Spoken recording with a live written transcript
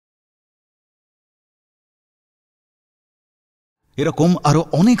এরকম আরো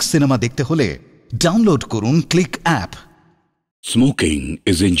অনেক সিনেমা দেখতে হলে ডাউনলোড করুন click app. Smoking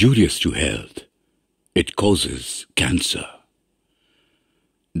is injurious to health. It causes cancer.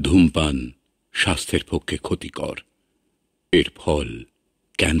 ধূমপান স্বাস্থ্যের পক্ষে ক্ষতিকর, এর ফল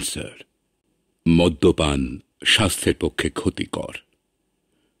ক্যান্সার। মদ্যপান স্বাস্থ্যের পক্ষে ক্ষতিকর।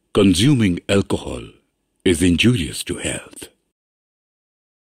 Consuming alcohol is injurious to health.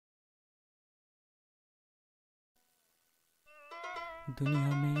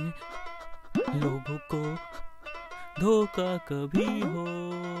 दुनिया में लोगों को धोखा कभी हो।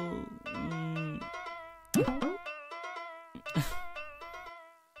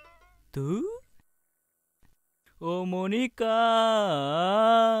 तू ओ Monika,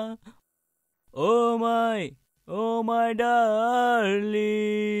 oh my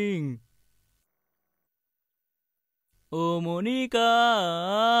darling, O Monika,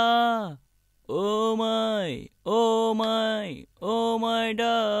 oh my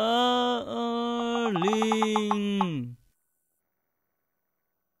darling।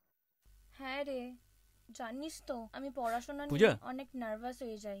 হ্যাঁ রে, জানিস তো আমি পড়াশোনা পূজা, নিয়ে অনেক নার্ভাস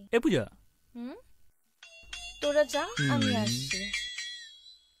হয়ে যাই। এ পূজা, তোরা যা, আমি আসছি।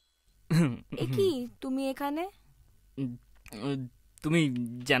 এ কি তুমি এখানে? তুমি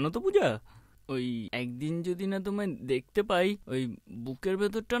জানো তো পূজা, ওই একদিন যদি না তোমায় দেখতে পাই, ওই বুকের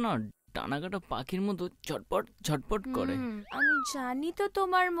ভেতরটা না টানাকাটা পাখির মতো ছটপট ছটপট করে। আমি জানি তো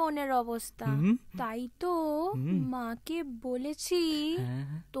তোমার মনের অবস্থা, তাই তো মাকে বলেছি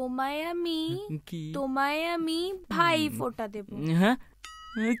তোমায় আমি ভাই ফোঁটা দেব। হ্যাঁ,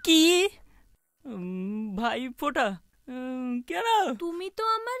 কি ভাই ফোঁটা? কেন? তুমি তো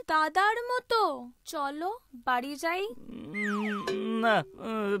আমার দাদার মতো। চলো বাড়ি যাই। না,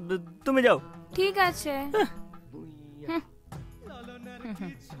 তুমি যাও। ঠিক আছে।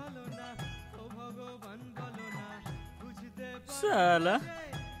 শালা,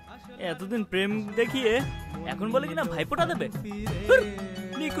 এতদিন প্রেম দেখিয়ে এখন বলে কিনা ভাইফোঁটা দেবে।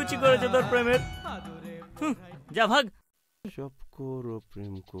 নিকুচি করেছে তোর প্রেমের। যা ভাগ। সব করো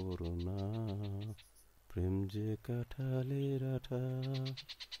প্রেম করো না, প্রেম যে কাঁঠালের আঠা,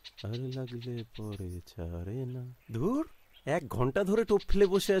 আর লাগলে পরে ছাড়ে না। ধুর, 1 ঘন্টা ধরে টোপ ফেলে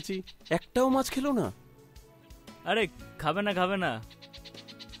বসে আছি, একটাও মাছ খেলো না। আরে খাবে না,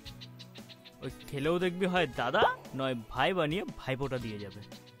 ওই খেলেও দেখবি হয় দাদা নয় ভাই বানিয়ে ভাইফোঁটা দিয়ে যাবে।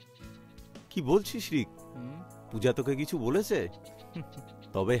 কি বলছিস রিক? পূজা তোকে কিছু বলেছে?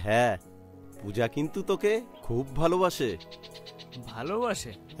 তবে হ্যাঁ, পূজা কিন্তু তোকে খুব ভালোবাসে।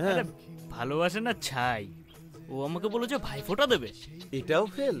 ভালোবাসে? হ্যাঁ, ভালোবাসে না ছাই, ও আমাকে বলেছে ভাইফোঁটা দেবে। এটাও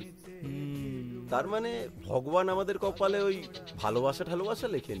ফেল? তার মানে ভগবান আমাদের কপালে ওই ভালোবাসা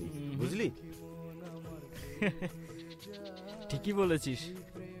লেখেনি, বুঝলি? ঠিকই বলেছিস,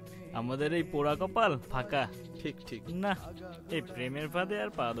 আমাদের এই পোড়া কপাল ফাঁকা। ঠিক না, এই প্রেমের ফাঁদে আর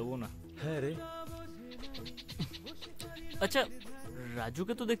পা দেবো না। হ্যাঁ রে। আচ্ছা,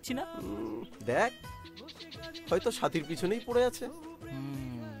 রাজুকে তো দেখছি না। দেখ, হয়তো সাথীর পিছনেই পড়ে আছে।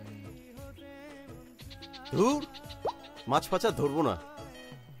 ধুর, মাছ পাচা ধরবো না,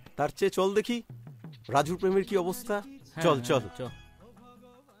 তার চেয়ে চল দেখি রাজুর প্রেমের কি অবস্থা। চল।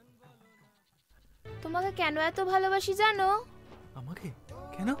 তোমাকে কেন এত ভালোবাসি জানো? আমাকে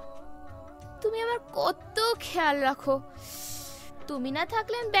কেন? তুমি আমার কত খেয়াল রাখো। তুমি না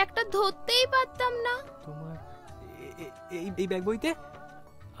থাকলে আমি ব্যাগটা ধরতেই পারতাম না। তোমার এই ব্যাগ বইতে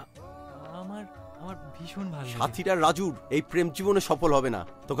আমার ভীষণ ভালো। সাথীর আর রাজুর এই প্রেম জীবনে সফল হবে না,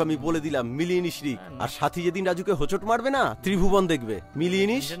 তোকে আমি বলে দিলাম। মিলিয়ে নিস রিক। আর সাথী যেদিন রাজুকে হোঁচট মারবে না, ত্রিভুবন দেখবে। মিলিয়ে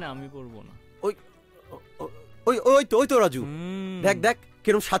নিস। আমি করবো না। ওই তো রাজু, দেখ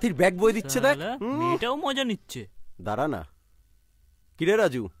কিরম সাথীর ব্যাগ বই দিচ্ছে। দেখ, মেয়েটাও মজা নিচ্ছে। দাঁড়া না। কিরে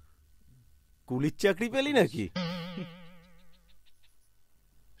রাজু, কুলির চাকরি পেলি নাকি?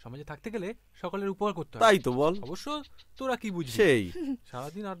 সমাজে থাকতে গেলে সকলের উপকার করতে হয়। তাই তো বল। অবশ্য তোরা কি বুঝিস? সেই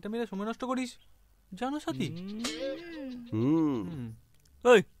সারাদিন আড্ডা মেরে সময় নষ্ট করিস, জানো সাথী?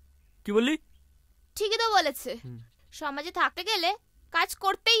 ওই কি বললি? ঠিকই তো বলেছে, সমাজে থাকতে গেলে কাজ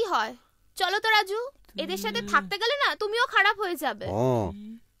করতেই হয়। চলো তো রাজু, এদের সাথে থাকতে গেলে না তুমিও খারাপ হয়ে যাবে।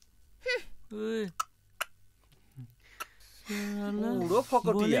 পুরো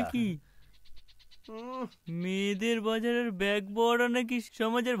ফকটিয়া। কি মেয়েদের বাজারের ব্যাগ বড় নাকি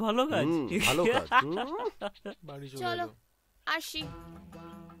সমাজের ভালো কাজ? চলো আসি।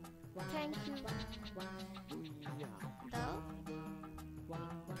 Thank you.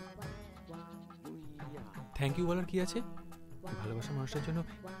 থ্যাংক ইউ বলার কি আছে? ভালোবাসা মানুষের জন্য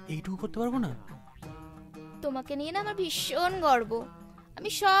এইটুকু করতে পারবো না? তোমাকে নিয়ে না আমার ভীষণ গর্ব। আমি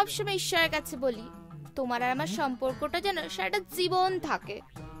সব সময় ঈশ্বরের কাছে বলি তোমার আর আমার সম্পর্কটা যেন সারাটা জীবন থাকে।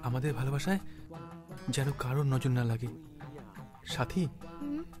 আমাদের ভালোবাসায় যেন কারোর নজর না লাগে, সাথী,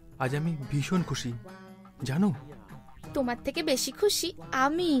 আজ আমি ভীষণ খুশি জানো। তোমার থেকে বেশি খুশি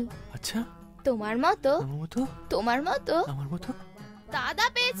আমি। আচ্ছা, তোমার মতো তোমার মতো আমার মতো দাদা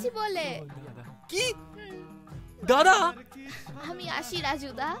পেয়েছি বলে। কি দাদা? আমি আসি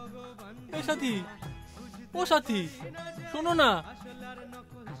রাজুদা। এই সাথী, ও সাথী শোনো না।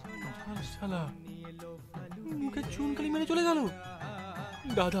 শালা মুখে চুনকালি মেরে চলে গেল।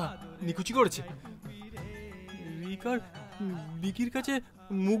 দাদা নিকুচি করেছে। রিকার বিকির কাছে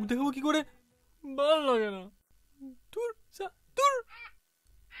মুখ দেখাবো কি করে, ভালো লাগে না।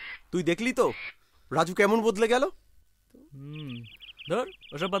 তুই দেখলি তো রাজু কেমন বদলে গেল। ধর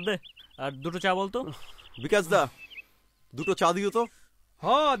ওসব বাদ দে, আর দুটো চা বলতো। বিকাশ দা, দুটো চা দিও তো।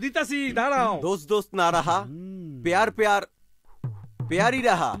 হ্যাঁ দিতাছি, দাঁড়াও। दोस्त दोस्त ना रहा, प्यार प्यार प्यार ही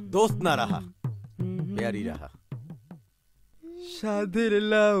रहा, दोस्त ना रहा प्यार ही रहा। সাধের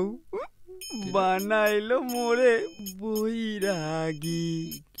লাউ বানাইলো মোরে বৈরাগী।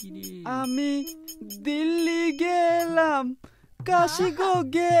 আমি দিল্লি গেলাম, কাশি গো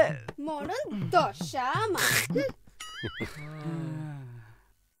গে মরণ দশা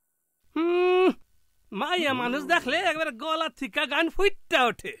মাইয়া মানুষ দেখলে একবার গলা থিকা গান ফুইটটা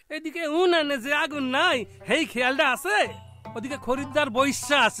ওঠে। এদিকে উনানে যে আগুন নাই সেই খেয়ালটা আছে, ওদিকে খরিদ্দার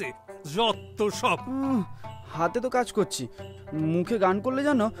বৈশা আছে, যত সব। হাতে তো কাজ করছি, মুখে গান করলে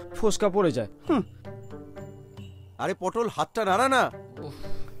যেন ফোসকা পড়ে যায়। আরে পটল, হাতটা নাড়া না।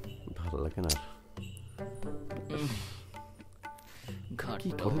 ভালো লাগে না।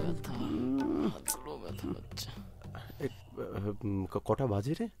 কটা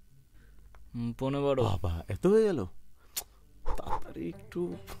বাজে রে? 15 বাবা, এত হয়ে গেল? তাড়াতাড়ি একটু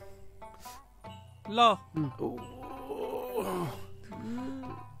ল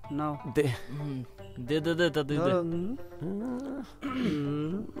নাও দে দে দে দে তা তুই দে।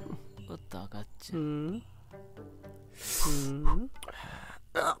 ও তাকাচ্ছে,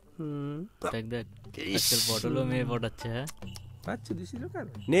 দেখ দেখ আজকাল বটলও মেয়ে পটাচ্ছে। হ্যাঁ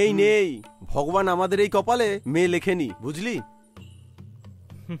নেই নেই, ভগবান আমাদের এই কপালে মেয়ে লেখেনি, বুঝলি?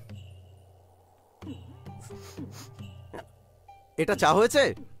 এটা চা হয়েছে?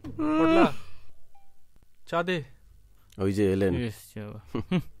 চা দে। ওই যে এলেন।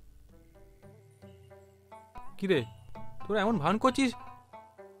 কি রে, তোরা এমন ভান করছিস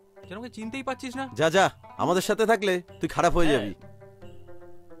যেন ওকে চিনতেই পাচ্ছিস না। যা যা, আমাদের সাথে থাকলে তুই খারাপ হয়ে যাবি।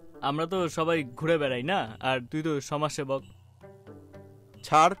 আমরা তো সবাই ঘুরে বেড়াই না, আর তুই তো সমাজসেবক।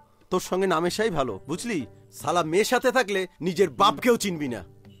 ছাড়, তোর সঙ্গে নামেশাই ভালো, বুঝলি? সালা মেয়ের সাথে থাকলে নিজের বাপকেও চিনবি না।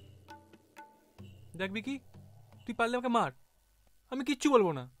 দেখবি কি, তুই পারলে আমাকে মার, আমি কিচ্ছু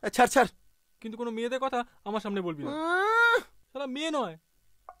বলবো না। ছাড় ছাড়, কিন্তু কোনো মেয়েদের কথা আমার সামনে বলবি না। সালা মেয়ে নয়,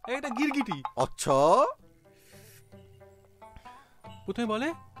 একটা গিরগিটি। আচ্ছা, প্রথমে বলে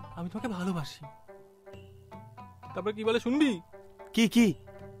আমি তোমাকে ভালোবাসি, তারপর কি বলে শুনবি? কি কি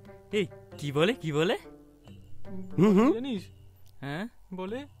এই কি বলে কি বলে জানিস? হ্যাঁ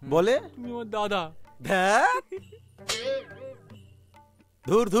বলে বলে তুমি আমার দাদা।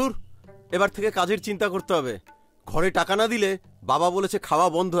 ধুর ধুর, এবার থেকে কাজের চিন্তা করতে হবে। ঘরে টাকা না দিলে বাবা বলেছে খাওয়া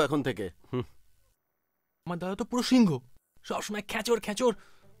বন্ধ এখন থেকে। আমার দাদা তো পুরো সিংহ, সবসময় খেচর খেচর,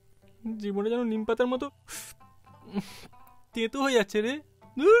 জীবনে যেন নিম পাতার মতো তেতো হয়ে যাচ্ছে রে।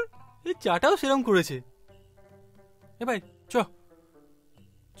 এই চাটাও সেরকম করেছে। এ ভাই চ,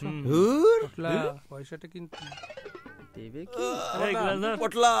 পয়সাটা কিন্তু দেবে কি?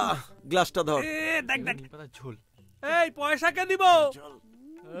 পটলা, গ্লাসটা ধর। দেখ দেখ ঝোল। এই পয়সাকে দিব।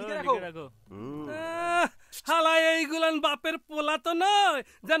 হালা এইগুলান বাপের পোলা তো নয়,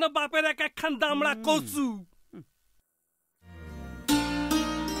 যেন বাপের এক একখান দামড়া কচু।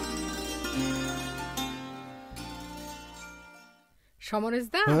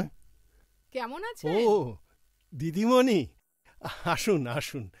 সমরেশদা কেমন আছে? ও দিদিমণি, আসুন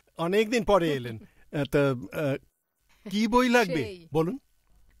আসুন, অনেকদিন পরে এলেন। তা কি বই লাগবে বলুন?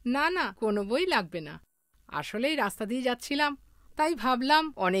 না না, কোনো বই লাগবে না। আসলেই রাস্তা দিয়ে যাচ্ছিলাম, তাই ভাবলাম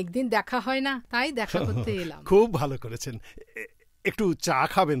অনেকদিন দেখা হয় না, তাই দেখা করতে এলাম। খুব ভালো করেছেন। একটু চা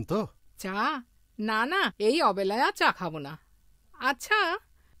খাবেন তো? চা? না না, এই অবেলায় চা খাবো না। আচ্ছা,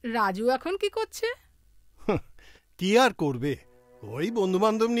 রাজু এখন কি করছে? কি আর করবে, ওই বন্ধু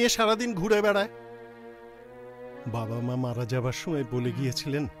বান্ধব নিয়ে সারাদিন ঘুরে বেড়ায়। বাবা মা মারা যাবার সময় বলে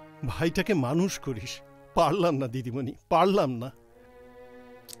গিয়েছিলেন, ভাইটাকে মানুষ করিস। পারলাম না দিদিমণি, পারলাম না।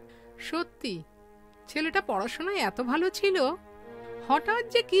 সত্যি ছেলেটা পড়াশোনায় এত ভালো ছিল, হঠাৎ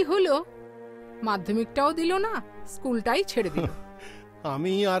যে কি হলো, মাধ্যমিকটাও দিল না, স্কুলটাই ছেড়ে দিল।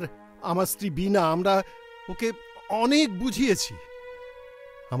 আমি আর আমার স্ত্রী বিনা, আমরা ওকে অনেক বুঝিয়েছি।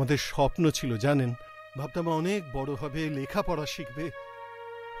 আমাদের স্বপ্ন ছিল জানেন, ভাবতাম অনেক বড় হবে, লেখাপড়া শিখবে।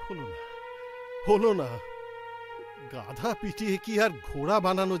 হলো না, হলো না। গাধা পিটিয়ে কি আর ঘোড়া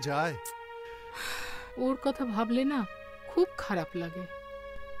বানানো যায়? ওর কথা ভাবলে না খুব খারাপ লাগে।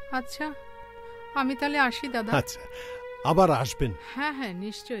 আচ্ছা আমি তাহলে আসি দাদা। আচ্ছা আবার আসবেন। হ্যাঁ হ্যাঁ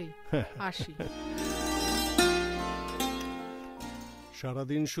নিশ্চয়ই আসি।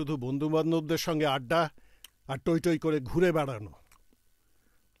 সারাদিন শুধু বন্ধু বান্ধবদের সঙ্গে আড্ডা আর টই টই করে ঘুরে বেড়ানো,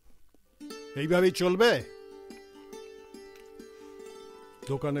 এইভাবেই চলবে?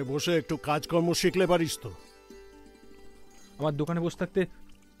 দোকানে বসে একটু কাজকর্ম শিখলে পারিস তো। আমার দোকানে বসে থাকতে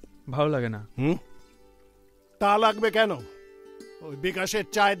ভালো লাগে না। তা লাগবে কেন? ওই বিকাশের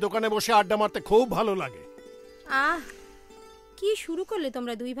চায়ের দোকানে বসে আড্ডা মারতে খুব ভালো লাগে। আহ কি শুরু করলে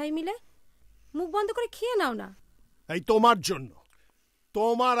তোমরা দুই ভাই মিলে? মুখ বন্ধ করে খেয়ে নাও না। এই তোমার জন্য,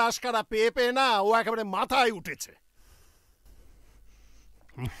 তোমার আশকারা পেয়ে পেয়ে না ও একেবারে মাথায় উঠেছে।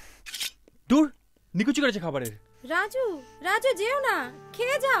 দূর, নিকুচি করেছে খাবারের। রাজু রাজু যেও না,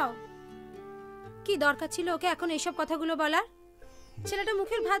 খেয়ে যাও। কি দরকার ছিল ওকে এখন এইসব কথাগুলো বলার? ছেলেটা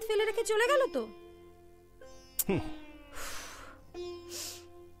মুখের ভাত ফেলে রেখে চলে গেল তো।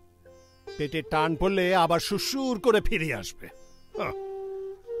 পেটে টান পড়লে আবার সুসুর করে ফিরে আসবে।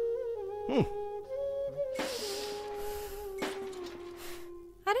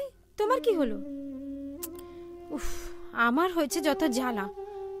 আরে তোমার কি হলো? উফ, আমার হয়েছে যত জ্বালা।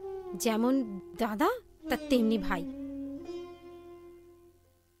 যেমন দাদা তার তেমনি ভাই।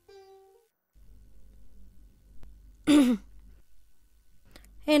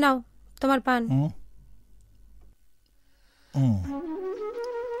 এ নাও তোমার পান।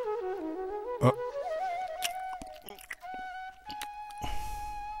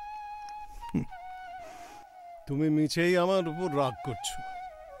 তুমি মিছেই আমার উপর রাগ করছো।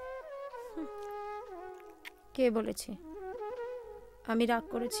 কে বলেছে আমি রাগ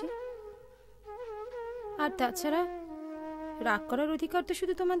করেছি? আর তাছাড়া রাগ করার অধিকার তো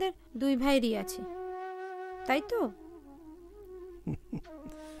শুধু তোমাদের দুই ভাইয়েরই আছে, তাই তো?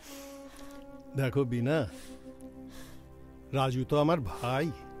 দেখো বিনা, রাজু তো আমার ভাই।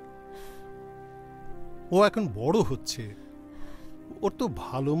 ও এখন বড় হচ্ছে, ওর তো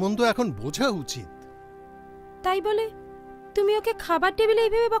ভালো মন্দ এখন বোঝা উচিত। তাই বলে তুমি ওকে খাবার টেবিলে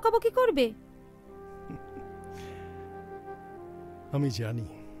এইভাবে বকাবকি করবে? আমি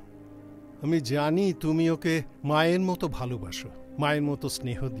জানি তুমি ওকে মায়ের মতো ভালোবাসো, মায়ের মতো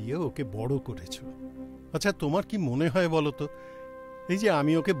স্নেহ দিয়ে ওকে বড় করেছো। আচ্ছা তোমার কি মনে হয় বলো তো, এই যে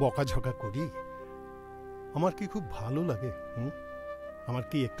আমি ওকে বকাঝকা করি, আমার কি খুব ভালো লাগে? আমার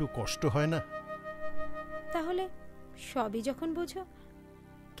কি একটু কষ্ট হয় না? তাহলে সবই যখন বোঝো,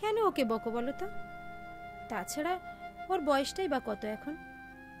 কেন ওকে বকো বলো তো? তাছাড়া ওর বয়সটাই বা কত এখন?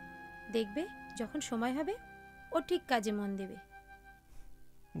 দেখবে যখন সময় হবে ও ঠিক কাজে মন দেবে।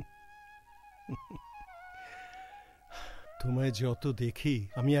 তোমায় যত দেখি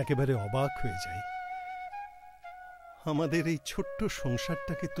আমি একেবারে অবাক হয়ে যাই। আমাদের এই ছোট্ট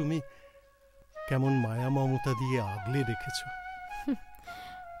সংসারটাকে তুমি কেমন মায়া মমতা দিয়ে আগলে রেখেছো।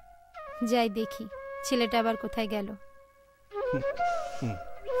 যাই দেখি ছেলেটা আবার কোথায় গেল।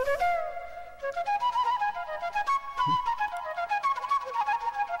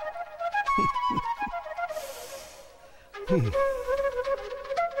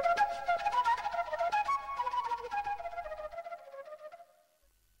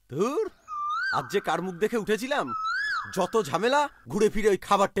 ধুর, আজ যে কার মুখ দেখে উঠেছিলাম, যত ঝামেলা ঘুরে ফিরে ওই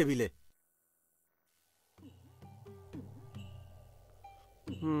খাবার টেবিলে।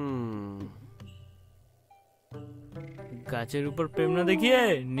 গাছের উপর প্রেম না দেখিয়ে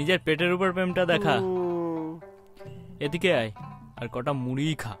নিজের পেটের উপর প্রেমটা দেখা। এদিকে আয় আর কটা মুড়ি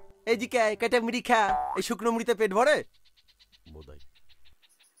খা। এইদিকে আয়, কটা মুড়ি খা। এই শুকনো মুড়িতে পেট ভরে বোধহয়।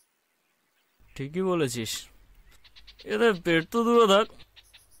 ঠিকই বলেছিস, এদের পেট তো দূরে থাক।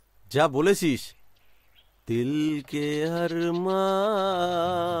 যা বলেছিস। দিল কে হর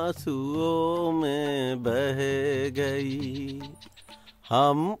মাসুও মে বহে গই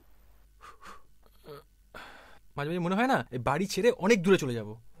হাম। মাঝে মাঝে মনে হয় না এই বাড়ি ছেড়ে অনেক দূরে চলে যাব।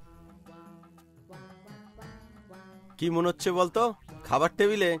 কি মনে হচ্ছে বলতো? খাবার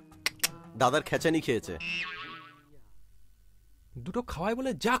টেবিলে দাদার খেচানি খেয়েছে। দুটো খাওয়াই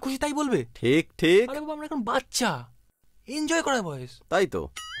বলে যা খুশি তাই বলবে। ঠিক ঠিক। আরে বাবা, আমরা এখন বাচ্চা, এনজয় করার বয়স, তাই তো।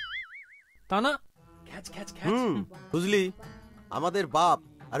 তা না? বুঝলি, আমাদের বাপ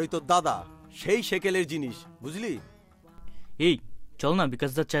আর ওই তোর দাদা সেই সেকেলের জিনিস, বুঝলি? এই চল না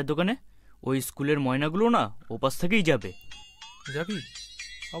বিকাশদার চায়ের দোকানে, ওই স্কুলের ময়নাগুলো না ওপাশ থেকেই যাবে। যাবি?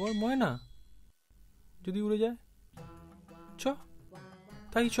 আবার ময়না যদি উড়ে যায়? চ,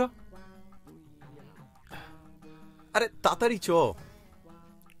 তাই চ। আরে তাড়াতাড়ি চ।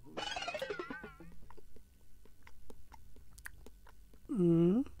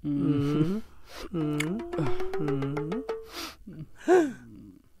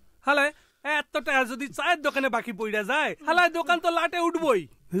 যদি চায়ের দোকানে বাকি পড়া যায়, হালায় দোকান তো লাটে উঠবই।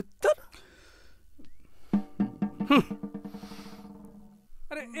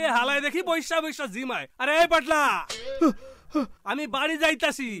 আরে এ হালায় দেখি বৈশা বৈশা জিমায়। আরে এই পাটলা, আমি বাড়ি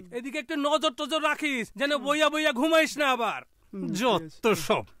যাইতাছি, এদিকে একটু নজর টজর রাখিস যেন বইয়া বইয়া ঘুমাইস না আবার। যত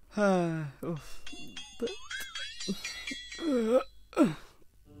সব।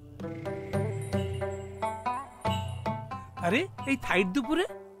 আরে এই থাইট দুপুরে?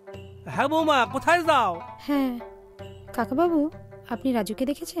 হ্যাঁ বৌমা, কোথায় যাও? হ্যাঁ কাকাবাবু, আপনি রাজুকে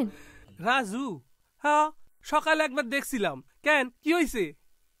দেখেছেন? রাজু? হ্যাঁ, সকালে একবার দেখছিলাম। কেন, কি হয়েছে?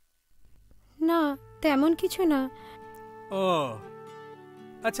 না তেমন কিছু না। ও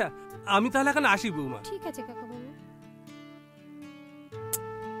আচ্ছা, আমি তাহলে এখন আসি বৌমা। ঠিক আছে কাকাবাবু।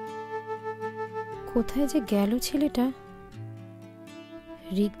 কোথায় যে গেল ছেলেটা?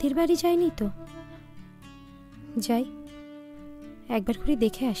 রিকদের বাড়ি যায়নি তো? যাই একবার করে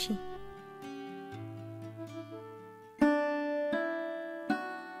দেখে আসি।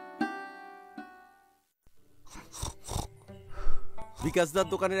 বিকাশদার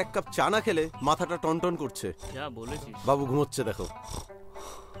দোকানের এক কাপ চা না খেলে মাথাটা টনটন করছে। যা বলেছিস। বাবু ঘুমোচ্ছে দেখো।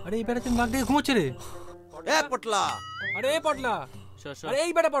 আরে এই বেড়াতে নাক দিয়ে ঘুমোচ্ছে রে। এ পটলা, আরে এই পটলা, আরে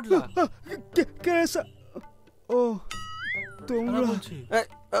এই বেড়া পটলা। কেসা ও তোমরা বলছি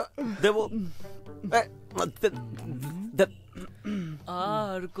দেব।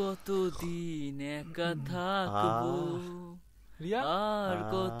 আর কতদিন একা থাকবো, আর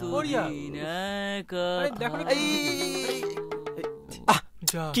কতদিন একা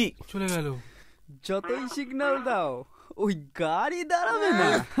কি চলে গেল। যতই সিগন্যাল দাও ওই গাড়ি দাঁড়াবে না।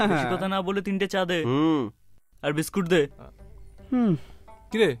 বেশি কথা না বলে 3টে চা দে আর বিস্কুট দে।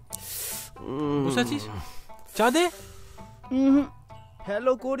 কি রে বসে আছিস? চা দে।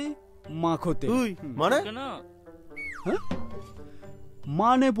 হ্যালো করি মাখোতে। মানে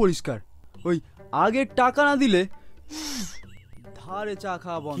মানে পরিষ্কার, ওই আগের টাকা না দিলে ধারে চা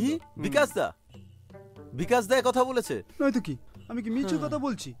খাওয়া বন্ধ। বিকাশ দা কথা বলেছে নয়তো কি, আমি কি মিছে কথা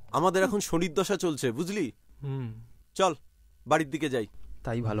বলছি? আমাদের এখন শনির দশা চলছে, বুঝলি? চল বাড়ির দিকে যাই।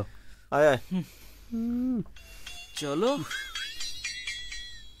 তাই ভালো। আয় আয় চলো।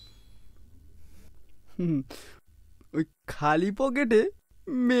 ওই খালি পকেটে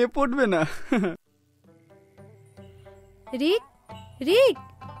মেয়ে পড়বে না। রিক, রিক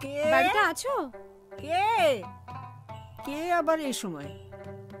বাড়িতে আছো? কে কে আবার এই সময়?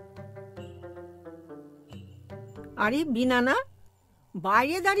 আরে বিনা না,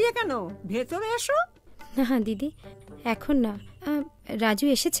 বাইরে দাঁড়িয়ে কেন? ভেতরে এসো। না দিদি এখন না, রাজু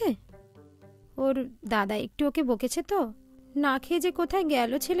এসেছে। ওর দাদা একটু ওকে বকেছে তো, না খেয়ে যে কোথায়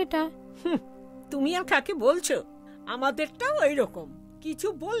গেল ছেলেটা। তুমি আর কাকে বলছো? আমাদেরটাও এইরকম, কিছু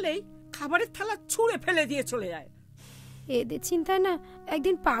বললেই খাবারের থালা ছুঁড়ে ফেলে দিয়ে চলে যায়। এদের চিন্তায় না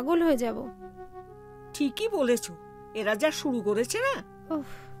একদিন পাগল হয়ে যাব। ঠিকই বলেছো, এরা যা শুরু করেছে না।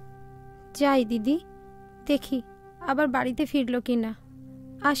 যাই দিদি, দেখি আবার বাড়িতে ফিরলো কিনা।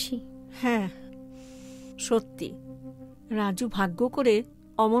 আসি। হ্যাঁ সত্যি, রাজু ভাগ্য করে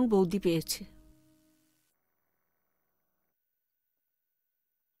অমন বৌদি পেয়েছে।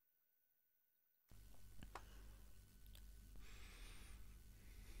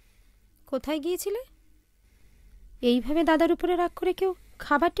 কোথায় গিয়েছিলে? এইভাবে দাদার উপরে রাগ করে কেউ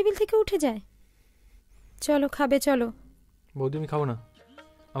খাবার টেবিল থেকে উঠে যায়? চলো খাবে চলো। বৌদি আমি খাবো না,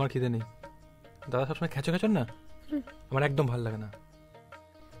 আমার খিদে নেই। দাদা সবসময় খেচো খেচন না, আমার একদম ভালো লাগে না।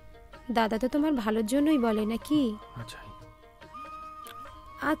 দাদা তো তোমার ভালোর জন্যই বলে নাকি? আচ্ছা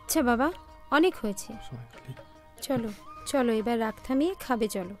আচ্ছা বাবা, অনেক হয়েছে, চলো চলো এবার রাগ থামিয়ে খাবে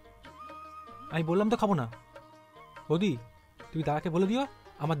চলো। আমি বললাম তো খাবো না। বৌদি তুমি দাদাকে বলে দিও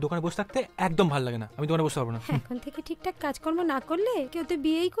আমার দোকানে বসে থাকতে একদম ভালো লাগে না, আমি দোকানে বসতে পারবো না। এখন থেকে ঠিকঠাক কাজকর্ম না করলে কেউ তো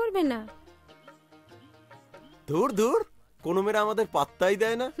বিয়েই করবে না। দূর দূর, কোনো মেয়েরা আমাদের পাত্তাই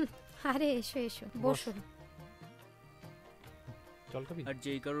দেয় না। আরে এসো এসো বসো। আর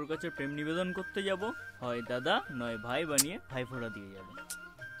যেই কারোর কাছে প্রেম নিবেদন করতে যাব, হয় দাদা নয় ভাই বানিয়ে ভাই ফোড়া দিয়ে যাব।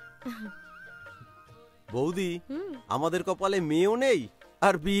 বৌদি আমাদের কপালে মেয়েও নেই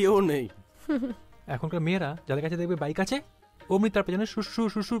আর বিয়েও নেই। এখনকার মেয়েরা যাদের কাছে দেখবে বাইক আছে, অমনি তার পেছনে সুসু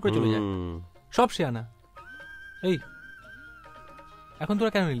সুসু করে চলে যায়, সব সে আনা। এই এখন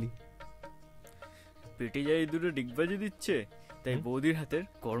তোরা কেন নিলি? পেটে যাই দুটো ডিগবাজি দিচ্ছে, তাই বৌদির হাতের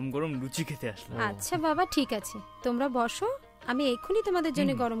গরম গরম লুচি খেতে আসলাম। আচ্ছা বাবা ঠিক আছে, তোমরা বসো, আমি এক্ষুনি তোমাদের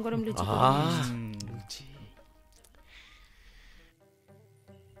জন্য গরম গরম লুচি করে লুচি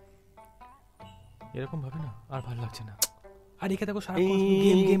এরকম ভাবে না আর ভালো লাগছে না। আর একে দেখো সারাক্ষণ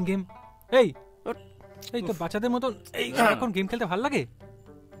গেম গেম গেম। এই এই তো বাচ্চাদের মতন এই সারাক্ষণ গেম খেলতে ভালো লাগে?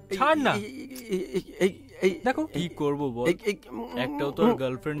 ছাড় না। দেখো কি করবো বল, একটাও তো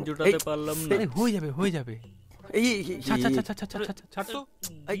গার্লফ্রেন্ড জোটাতে পারলাম না। হয়ে যাবে হয়ে যাবে।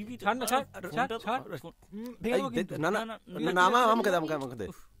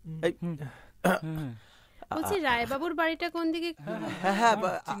 বলছি রায়বাবুর বাড়িটা কোন দিকে? হ্যাঁ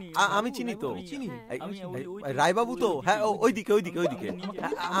আমি চিনি তো, রায়বাবু তো, হ্যাঁ ওইদিকে ওইদিকে ওইদিকে।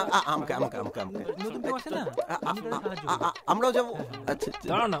 আমাকে আমাকে আমাকে আমাকে আমরাও যাবো। আচ্ছা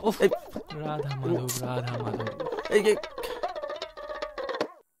দাঁড়া না, রাধা মাধব রাধা মাধব।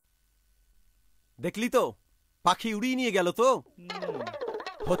 দেখলি তো পাখি উড়িয়ে নিয়ে গেল তো,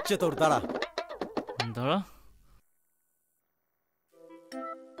 হচ্ছে তোর। দাঁড়া দাঁড়া,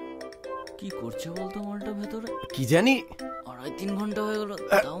 কি করছে বলতো মালটা ভেতরে? কি জানি, 2.5-3 ঘন্টা হয়ে গেল,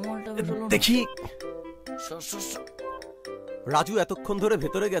 তাও মালটা বেরোলো না। দেখি রাজু এতক্ষণ ধরে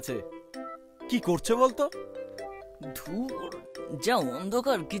ভেতরে গেছে, কি করছে বলতো? ধুর, যা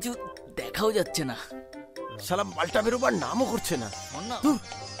অন্ধকার, কিছু দেখাও যাচ্ছে না। শালা মালটা বেরোবার নামও করছে না।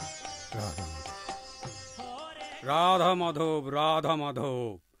 রাধা মাধব রাধা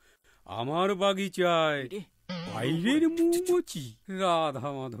মাধব, আমার বাগিচায় বাইরের মৌমাছি। রাধা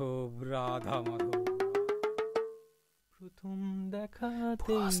মাধব রাধা মাধব। প্রথম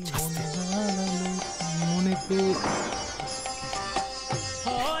দেখাতে মনেতে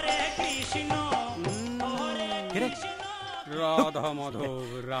রাধা মাধব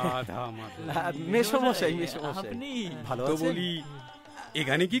রাধা মাধব। মেসমশাই মেসমশাই, ভালো তো বলি,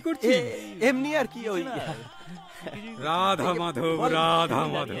 এখানে কি করছিস? এমনি আর কি, ওই রাধা মাধব রাধা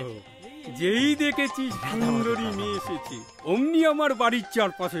মাধব। যেই দেখেছিস সুন্দরী মেয়ে এসেছে, অমনি আমার বাড়ির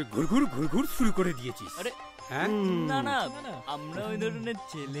চারপাশে ঘুরঘুর ঘুরঘুর শুরু করে দিয়েছিস। হ্যাঁ না না, আমরা ওই ধরনের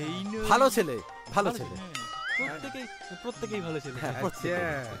ছেলেই নই। ভালো ছেলে, ভালো ছেলে, প্রত্যেকেই ভালো ছেলে।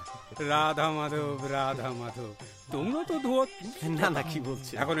 রাধা মাধব রাধা মাধব, তোমরা তো ধোয়া। না না, কি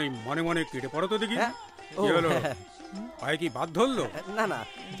বলছি, এখন এই মনে মনে কেটে পড়ো তো দেখি। কি হলো, ভাই কি বাদ ধরলো? না না,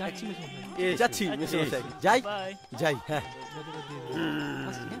 যাচ্ছি যাই যাই। হ্যাঁ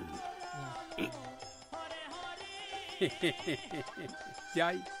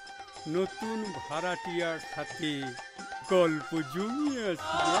যাই, নতুন ভাড়াটিয়ার সাথে গল্প জমিয়ে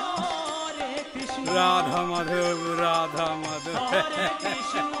আসি। রাধা মাধব রাধা মাধব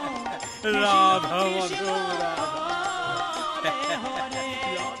রাধা মাধব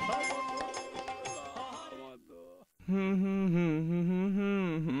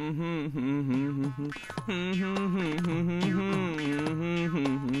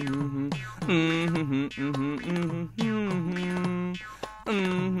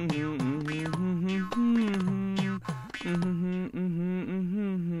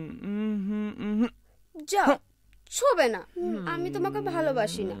যা ছোবে না, আমি তোমাকে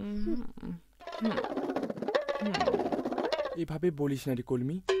ভালোবাসি না। এভাবে বলিস না রে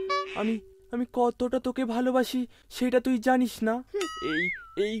কলমি, আমি কতটা তোকে ভালোবাসি সেটা তুই জানিস না।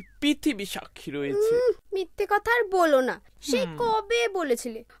 এই পৃথিবী সাক্ষী রয়েছে। মিথ্যে কথা আর বলো না, সেই কবে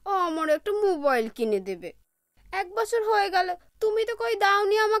বলেছিলে আমার একটা মোবাইল কিনে দেবে। 1 বছর হয়ে গেল, তুমি তো কই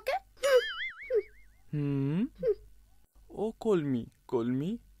দাওনি আমাকে। ও কলমি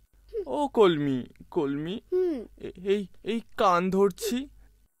কলমি, ও কলমি কলমি, এই কান ধরছি,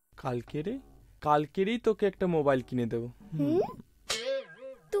 কালকেরেই তোকে একটা মোবাইল কিনে দেবো।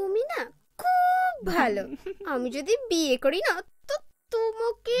 তুমি না খুব ভালো, আমি যদি বিয়ে করি না তো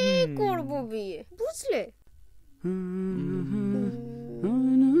তোমাকে করব বিয়ে, বুঝলে?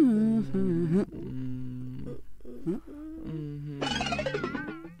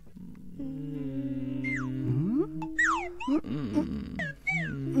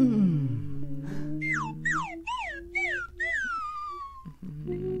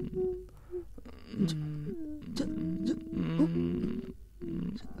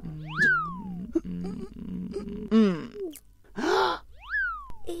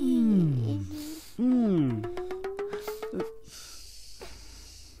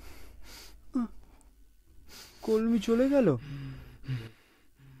 কলমি চলে গেল।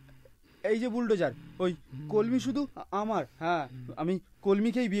 এই যে বুলডোজার, ওই কলমি শুধু আমার। হ্যাঁ, আমি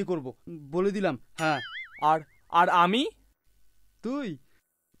কলমিকেই বিয়ে করব, বলে দিলাম। হ্যাঁ, আর আমি? তুই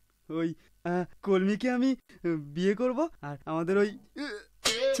ওই কলমিকে আমি বিয়ে করব, আর আমাদের ওই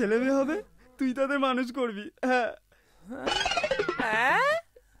ছেলে মেয়ে হবে, তুই তাদের মানুষ করবি। হ্যাঁ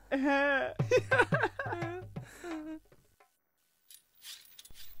হ্যাঁ।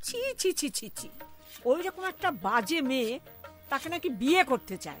 ছি ছি ছি ছি ছি, ওই রকম একটা বাজে মেয়ে তাকে নাকি বিয়ে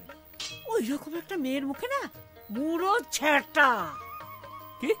করতে চায়। ওই রকম একটা মেয়ের মুখে না মুড়ো ঝাঁটা।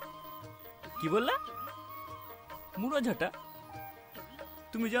 কি বললা? মুড়ো ঝাঁটা?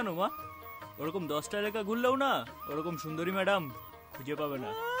 তুমি জানো মা, ওরকম 10টা এলাকা ঘুরলেও না ওরকম সুন্দরী ম্যাডাম খুঁজে পাবে না।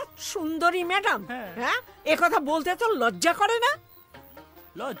 সুন্দরী ম্যাডাম, হ্যাঁ এ কথা বলতে তো লজ্জা করে না?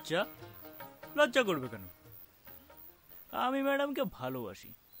 লজ্জা? লজ্জা করবে কেন? আমি ম্যাডামকে ভালোবাসি,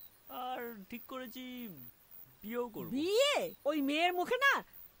 আর ঠিক করেছি বিয়েও করব। বিয়ে? ওই মেয়ের মুখে না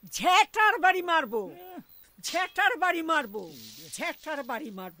ঝেটার বাড়ি মারবো, ঝেটার বাড়ি মারবো, ঝেটার বাড়ি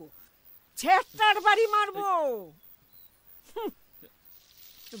মারবো, ঝেটার বাড়ি মারবো।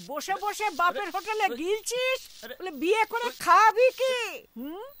 বসে বসে বাপের হোটেলে গিলছিস, বলে বিয়ে করে খাবি কি?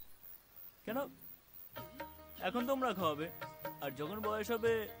 কেন? এখন তোমরা খাওয়াবে, আর যখন বয়স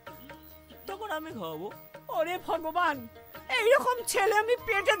হবে তখন আমি খাওয়াবো। ওরে ভগবান, এইরকম ছেলে আমি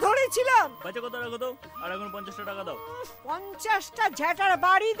পেটে ধরেছিলাম। বাচ্চা কত রাখো দাও, আর এখন 50টা টাকা দাও। 50টা ঝেটার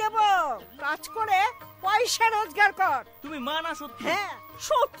বাড়ি দেব, কাজ করে পয়সা রোজগার কর। তুমি মা না শত্রু? হ্যাঁ,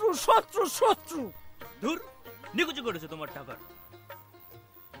 শত্রু শত্রু শত্রু। ধুর, নিকুচি করেছে তোমার টাকার।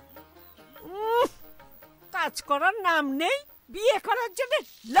 কাজ করার নাম নেই, বিয়ে করার জন্য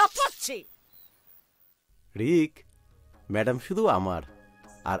লাফাচ্ছে। রিক, ম্যাডাম শুধু আমার,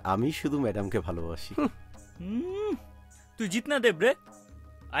 আর আমি শুধু ম্যাডামকে ভালোবাসি। তুই জিতনা দেব রে,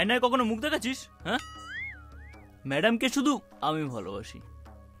 আয়নায় কখনো মুখ দেখাচ্ছিস? হ্যাঁ, ম্যাডামকে শুধু আমি ভালোবাসি।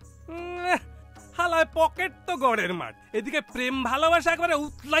 হালায় পকেট তো গড়ের মাঠ, এদিকে প্রেম ভালোবাসা একবারে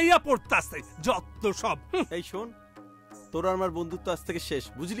উতলাইয়া পড়তাছে যত সব। এই শোন, তোর আমার বন্ধুত্ব আজ থেকে শেষ,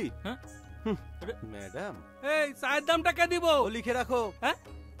 বুঝলি? হ্যাঁ ম্যাডাম, এই চায়ের দামটা কে দিব? লিখে রাখো। হ্যাঁ,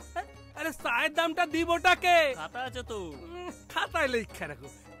 আরে চায়ের দামটা দিবটা কে? খাতা আছে তো, খাতায় লিখে রাখো।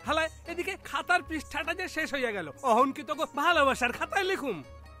 হালায় এদিকে খাতার পৃষ্ঠাটা যে শেষ হইয়া গেল, অহন কি তো ভালোবাসার খাতায় লিখুম?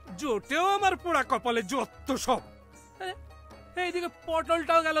 জোটেও আমার পোড়া কপালে যত সব। এইদিকে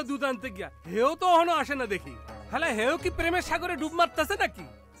পটলটাও গেল দুধ আনতে গিয়া, হেও তো অহনো আসে না দেখি। হালায় হেও কি প্রেমের সাগরে ডুব মারতেছে নাকি?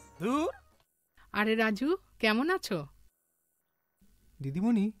 ধুর। আরে রাজু, কেমন আছো?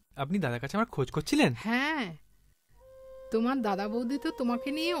 দিদিমণি, আপনি দাদার কাছে আমার খোঁজ করছিলেন? হ্যাঁ, তোমার দাদা বৌদি তো তোমাকে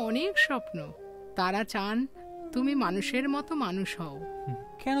নিয়ে অনেক স্বপ্ন। তারা চান তুমি মানুষের মতো মানুষ হও।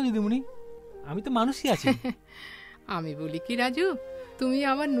 কেন দিদিমণি, আমি তো মানুষই আছি। আমি বলি কি রাজু, তুমি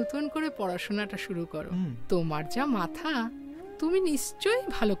আবার নতুন করে পড়াশোনাটা শুরু করো। তোমার যা মাথা, তুমি নিশ্চয়ই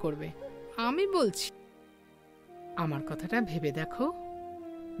ভালো করবে। আমি বলছি, আমার কথাটা ভেবে দেখো,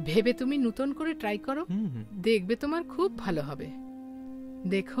 ভেবে তুমি নতুন করে ট্রাই করো, দেখবে তোমার খুব ভালো হবে।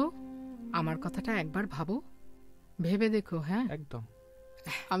 দেখো, আমার কথাটা একবার ভাবো, ভেবে দেখো। হ্যাঁ, একদম।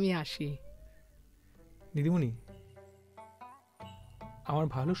 আমি আসি। দিদিমণি, আমার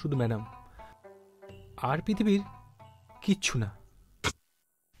ভালো শুধু ম্যাডাম, আর পৃথিবীর কিচ্ছু না।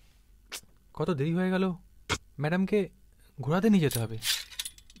 কত দেরি হয়ে গেল, ম্যাডামকে ঘোরাতে নিয়ে যেতে হবে।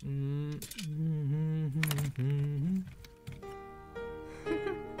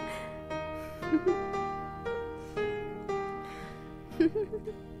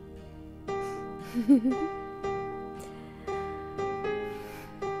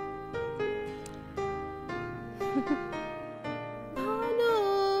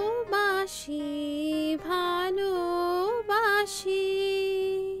 ভালোবাসি ভালোবাসি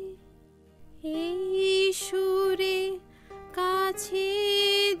এই সুরে, কাছে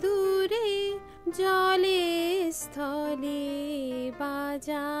দূরে, জলে স্থলে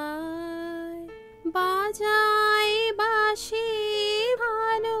বাজায় বাজায় বাসি,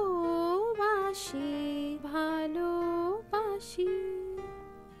 ভালোবাসি ভালোবাসি।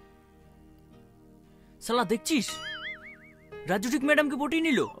 শালা দেখছিস, রাজু ঠিক ম্যাডামকে পটিয়ে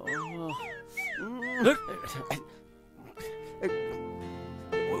নিল।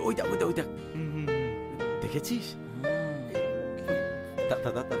 দেখেছিস?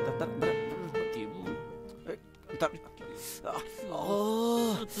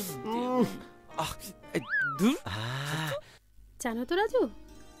 জানো তো রাজু,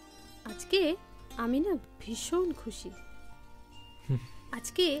 আজকে আমি না ভীষণ খুশি।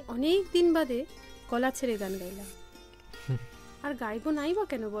 আজকে অনেক দিন বাদে গলা ছেড়ে গান গাইলাম। আর গাইবো নাই বা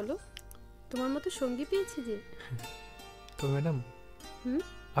কেন বলো, তোমার মতো সঙ্গী পেয়েছি যে। তো ম্যাডাম,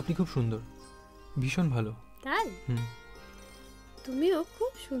 আপনি খুব সুন্দর, ভীষণ ভালো। তাই? তুমিও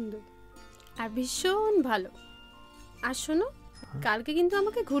খুব সুন্দর আর ভীষণ ভালো। আর শোনো, কালকে কিন্তু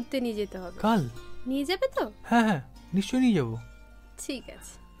আমাকে ঘুরতে নিয়ে যেতে হবে। কাল নিয়ে যাবে তো? হ্যাঁ হ্যাঁ, নিশ্চয়ই নিয়ে যাবো। ঠিক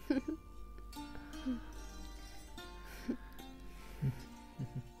আছে।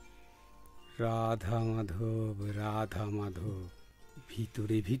 রাধা মাধব রাধা মাধব,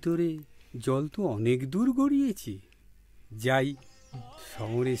 ভিতরে ভিতরে জল তো অনেক দূর গড়িয়েছি। যাই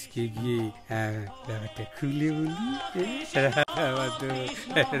সমরেশকে গিয়ে ব্যাপারটা খুলে বলি। রাধা মাধব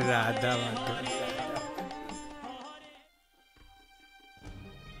রাধা মাধব।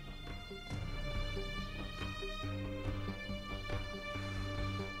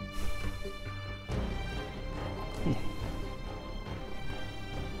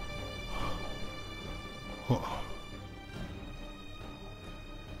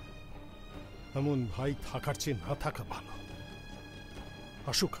 এমন ভাই থাকার চেয়ে না থাকা ভালো।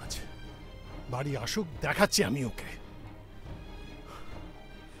 আসুক, আছে বাড়ি আসুক, দেখাচ্ছি আমি ওকে।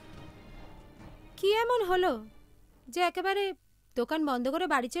 কি এমন হলো যে একেবারে দোকান বন্ধ করে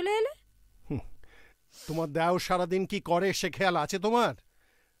বাড়ি চলে এলে? তোমার দেও সারাদিন কি করে সে খেয়াল আছে তোমার?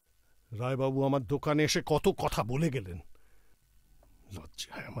 রায়বাবু আমার দোকানে এসে কত কথা বলে গেলেন,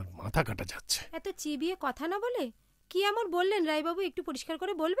 লজ্জায় আমার মাথা কাটা যাচ্ছে। এত চিবিয়ে কথা না বলে কি এমন বললেন রায়বাবু, একটু পরিষ্কার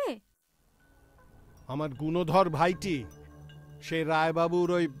করে বলবে? আমার গুণধর ভাইটি, সে রায়বাবুর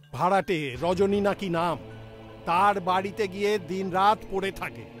ওই ভাড়াটে রজনী নাকি নাম, তার বাড়িতে গিয়ে দিন রাত পড়ে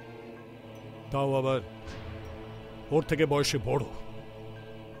থাকে, তাও আবার ওর থেকে বয়সে বড়।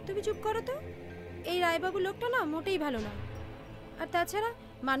 তুমি চুপ করো তো, এই রায়বাবু লোকটা না মোটেই ভালো না। আর তাছাড়া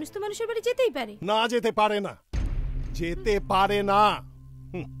মানুষ তো মানুষের বাড়ি যেতেই পারে না? যেতে পারে না, যেতে পারে না।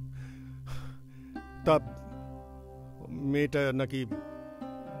 তা মেয়েটা নাকি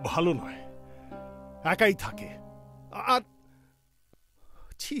ভালো নয়, একাই থাকে। আর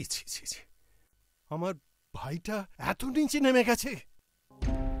ছি ছি ছি ছি, আমার ভাইটা এত নিচে নেমে গেছে।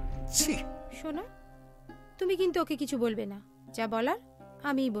 ছি। শোনো, তুমি কিন্তু ওকে কিছু বলবে না, যা বলার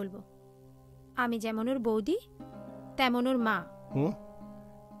আমিই বলবো। আমি যেমন ওর বৌদি তেমন ওর মা।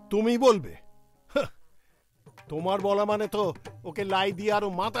 তুমি বলবে? তোমার বলা মানে তো ওকে লাই দিয়ে আরো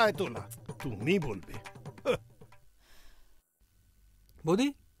মাথায় তোলা। তুমি বলবে? বৌদি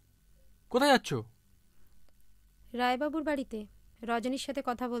কোথায় যাচ্ছ? রায়বাবুর বাড়িতে রজনীর সাথে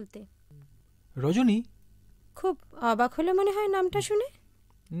কথা বলতে। রজনী? খুব অবাক হলো মনে হয় নামটা শুনে।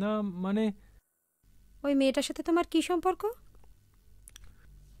 না মানে ওই মেয়েটার সাথে তোমার কি সম্পর্ক?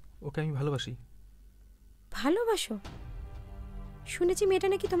 ওকে আমি ভালোবাসি। ভালোবাসো? শুনেছি মেয়েটা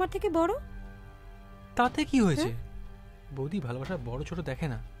নাকি তোমার থেকে বড়। তাতে কি হয়েছে? বৌদি ভালোবাসা বড় ছোট দেখে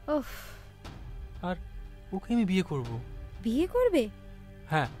না। ওফ। আর ওকে আমি বিয়ে করব। বিয়ে করবে?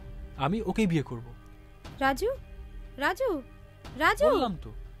 হ্যাঁ, আমি ওকেই বিয়ে করব। রাজু, রাজু, রাজু। বললাম তো।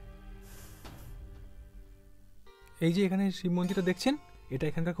 এই যে এখানে শিব মন্দিরটা দেখছেন, এটা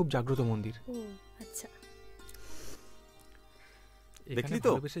এখানকার খুব জাগ্রত মন্দির। ও আচ্ছা। দেখলি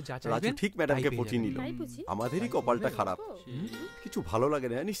তো, রাজু ঠিক ম্যাডামকে পটিয়ে নিল। আমাদেরই কপালটা খারাপ, কিছু ভালো লাগে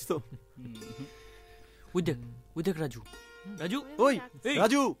না জানিস তো। ওই দেখ, ওই দেখ রাজু, রাজু, ওই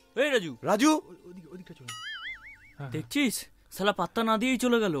রাজু, এই রাজু, রাজু, ওদিকটা চলে। দেখছিস, শালা পাত্তা না দিয়েই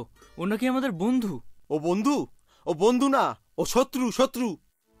চলে গেল। ও নাকি আমাদের বন্ধু। ও বন্ধু? ও বন্ধু না, ও শত্রু, শত্রু।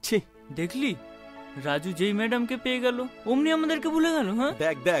 ছি। দেখলি, রাজু যেই ম্যাডামকে পেয়ে গেল অমনি আমাদেরকে ভুলে গেল। হ্যাঁ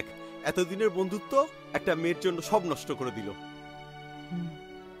দেখ দেখ, এতদিনের বন্ধুত্ব একটা মেয়ের জন্য সব নষ্ট করে দিল।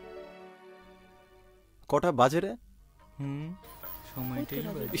 কটা বাজে রে? সময়টাই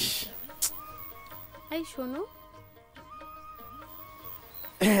বাজে। এই শোনো।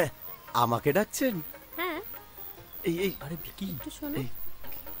 আমাকে ডাকছেন? হ্যাঁ। এই এই, আরে ভিকি, একটু শোনো।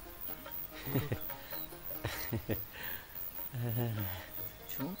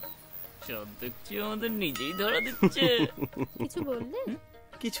 দেখছি আমাদের নিজেই ধরা দিচ্ছে। কিছু বললে?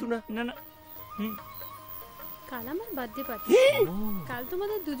 কিছু না। না না। কাল আমার বার্থডে পার্টি, কাল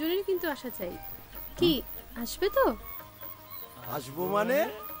তোমাদের দুজনেরই কিন্তু আসা চাই। কি আসবে তো? আসবো মানে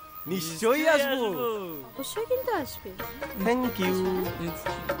নিশ্চয়ই আসবো। অবশ্যই কিন্তু আসবে। Thank you.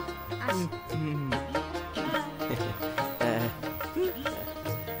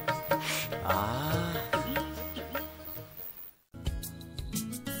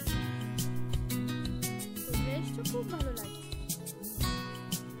 খুব ভালো লাগে।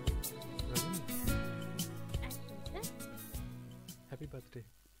 Happy birthday.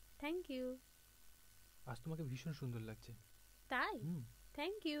 Thank you. আজ তোমাকে ভীষণ সুন্দর লাগছে। তাই?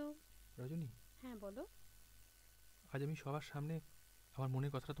 Thank you. রজনী। হ্যাঁ বলো। আজ আমি সবার সামনে আমার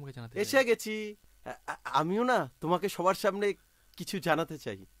মনের কথাটা তোমাকে জানাতে এসে গেছি। আমিও না তোমাকে সবার সামনে কিছু জানাতে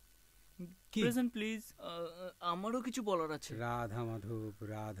চাই। Present please. আমারও কিছু বলার আছে। রাধা মাধব,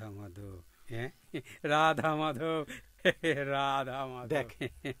 রাধা মাধব, রাধা মাধব, রাধা মাধব। দেখ,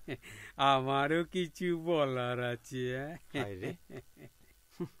 আমারও কিছু বলার আছে।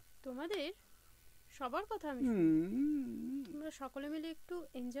 তোমাদের সবার কথা আমি তোমরা সকলে মিলে একটু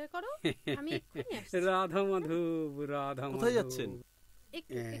এনজয় করো। আমি এক্ষুনি আসছি। রাধা মাধব, রাধা মাধব। কোথায় যাচ্ছেন?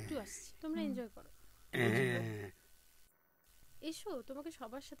 একটু আসছি, তোমরা এনজয় করো। এসো, তোমাকে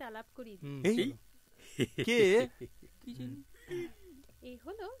সবার সাথে আলাপ করিয়ে দিই। কে? এই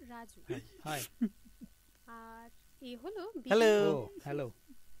হলো রাজু। হাই। আর এই হলো হ্যালো। হ্যালো।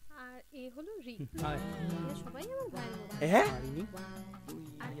 আর এই হলো রি। হাই। সবাই আমার ভাইয়ের মতো। হ্যাঁ?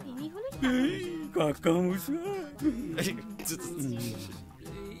 আর ইনি হলেন কাকা মুসা।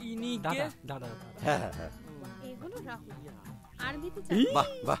 ইনি কে? দাদা, দাদা, দাদা। হ্যাঁ হ্যাঁ। এই হলো রাহুল। আরবিতে বাহ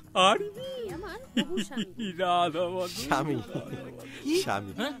বাহ। আরবি? আমার রাধা মাধব স্বামী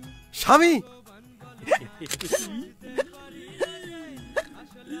স্বামী স্বামী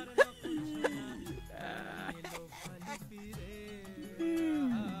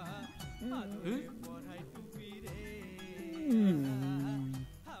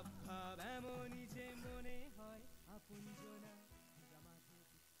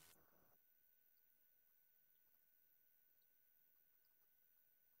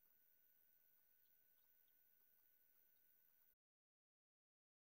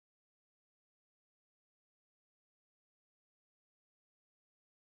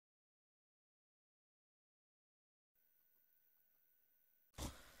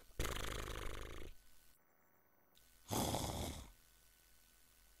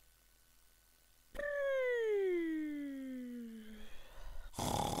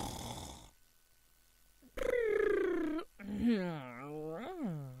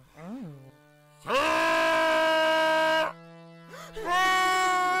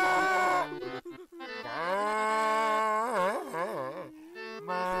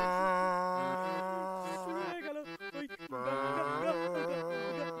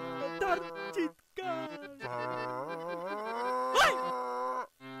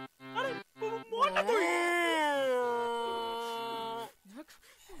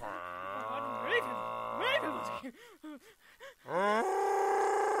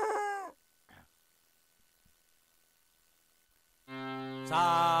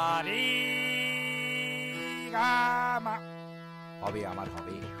হবে আমার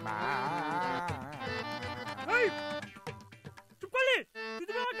হবে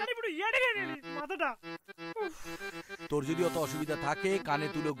তোর যদি অত অসুবিধা থাকে কানে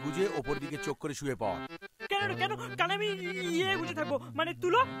তুলো গুজে ওপর দিকে চোখ করে শুয়ে পড়। কেন কেন কানে আমি ইয়ে গুজে থাকবো মানে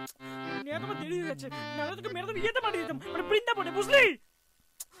তুলো তোমার দেরি হয়ে যাচ্ছে নাহলে তোকে মেরে ইয়েতে পাঠিয়ে দিতাম মানে বৃন্দাবনে বুঝলি।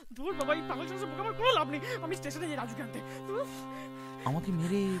 ধুর বাবা এই পাগল সংসার আমার কোনো লাভ নেই আমি স্টেশনে যাই রাজুকে আনতে। আমাকে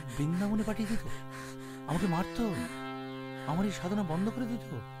মেরে বৃন্দাবনে পাঠিয়ে দিত আমাকে মারতো আমার এই সাধনা বন্ধ করে দিত।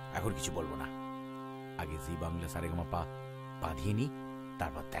 এখন কিছু বলবো না আগে জি বাংলা সারেগামা পা বাঁধিয়ে নি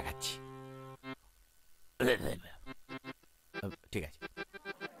তারপর দেখাচ্ছি। ঠিক আছে।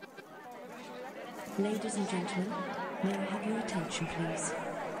 Ladies and gentlemen, may I have your attention please?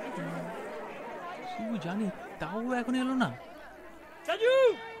 শুধু জানি তাও এখন এলো না। রাজু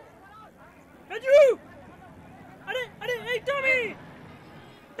রাজু আরে আরে এই তো আমি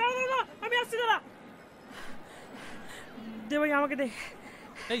দাঁড়া আমি আসছি দাঁড়া দে ভাই আমাকে দে।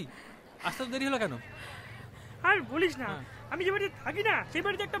 এই আসতে দেরি হলো কেন? আর বলিস না আমি যে বাড়িতে থাকি না সেই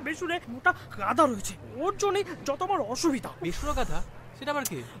বাড়িতে একটা বেসুরে মোটা গাধা রয়েছে ওর জন্যই যত আমার অসুবিধা। বেসুরা গাধা সেটা আবার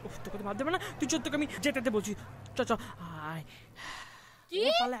কি? তোকে তো বাদ দেবে না তুই চল তোকে আমি যেতে বলছি চ চ আয়। কি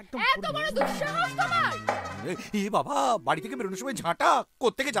এত বড় দুঃসাহস তোমার? এ বাবা বাড়ি থেকে বেরোনোর সময় ঝাঁটা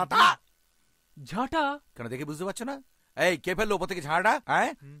কোত্থেকে ঝাঁটা ঝাঁটা কেন দেখে বুঝতে পারছো না? এই কে ফেললো ওপর থেকে ঝাঁটা? হ্যাঁ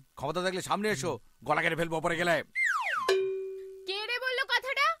ক্ষমতা থাকলে সামনে এসো গলা কেটে ফেলবো ওপরে গেলে। কে রে বললো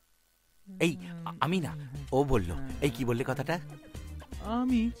কথাটা? এই আমি না ও বললো। এই কি বললে কথাটা?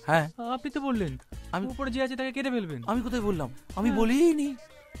 আমি? হ্যাঁ আপনি তো বললেন আমি উপরে যে আছে তাকে কেটে ফেলবেন। আমি কোথায় বললাম? আমি বলিনি।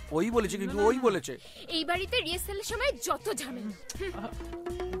 ওই বলেছে কিন্তু ওই বলেছে। এই বাড়িতে রিহার্সালের সময় যত ঝামেলা।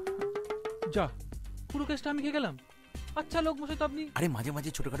 যা পুরো কেসটা আমি খেয়ে গেলাম। আচ্ছা লোক মশাই তো আপনি। আরে মাঝে মাঝে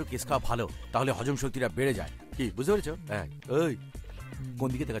ছোটখাটো কেস খাওয়া ভালো তাহলে হজম শক্তিটা বেড়ে যায়। কি বুঝতে পেরেছো? হ্যাঁ ওই কোন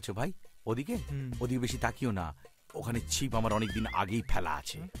দিকে তাকাচ্ছ ভাই? ওদিকে? ওদিকে বেশি তাকিও না ওখানে ছিপ আমার অনেকদিন আগেই ফেলা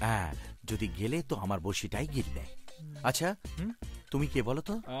আছে। হ্যাঁ যদি গেলে তো আমার বসিটাই গিলবে। আচ্ছা তুমি কে বলো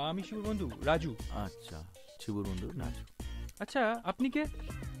তো? আমি শিবুর বন্ধু রাজু। আচ্ছা শিবুর বন্ধু রাজু। আচ্ছা আপনি কে?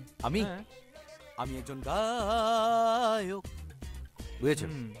 আমি আমি একজন গায়ক বুঝেছো।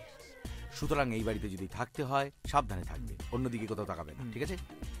 সুতরাং এই বাড়িতে যদি থাকতে হয় সাবধানে থাকবে অন্যদিকে কোথাও তাকাবে না ঠিক আছে?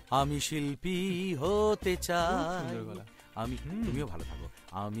 আমি শিল্পী হতে চাই আমি তুমিও ভালো থাকো।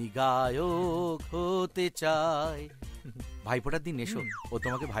 আমি গায়ক হতে চাই। ভাইফোঁটার দিন এসো ও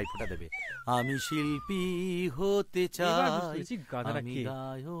তোমাকে ভাইফোঁটা দেবে। আমি শিল্পী হতে চাই আমি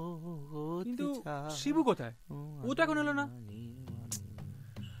গায়ক হতে চাই। শিবু কোথায়? ও তো এখন এলো না।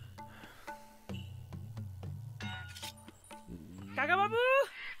 কাকা বাবু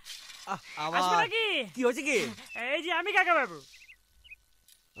কি হয়েছে কি? এই যে আমি কাকা বাবু।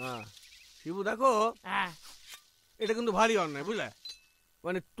 শিবু দেখো এটা কিন্তু ভারী অন্যায় বুঝলে।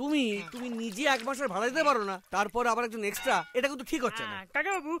 মানে তুমি নিজে এক মাসের ভাড়া দিতে পারো না তারপর আবার একজন এক্সট্রা এটা কিন্তু ঠিক হচ্ছে না।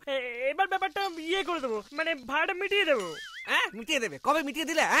 কাকা বাবু এবার ব্যাপারটা ইয়ে করে দেবো মানে ভাড়াটা মিটিয়ে দেবো। হ্যাঁ মিটিয়ে দেবে? কবে মিটিয়ে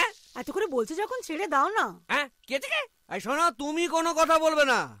দিলে? হ্যাঁ এত করে বলছে যখন ছেড়ে দাও না। হ্যাঁ কে থেকে? এই শোনো তুমি কোনো কথা বলবে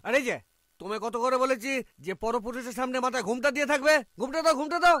না। আরে যে তোমায় কত করে বলেছি যে পরপুরুষের সামনে মাথায় ঘুমটা দিয়ে থাকবে। ঘুমটা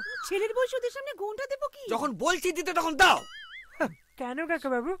দাও। ছেলের বয়সীদের সামনে ঘুমটা দেবো কি? যখন বলছি দিতে তখন দাও। কেন কাকা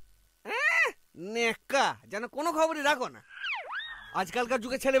বাবু? নেকা যেন কোনো খবরই রাখো না। আজকালকার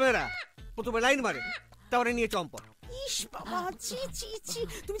যুগে ছেলেমেয়েরা প্রথমে লাইন মারে, তারপরে নিয়ে চম্পট। ইস বাবা, ছি ছি ছি,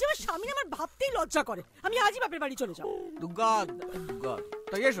 তুমি যে আমার স্বামী আমার ভাবতেই লজ্জা করে। আমি আজই বাপের বাড়ি চলে যাও। দুর্গা দুর্গা,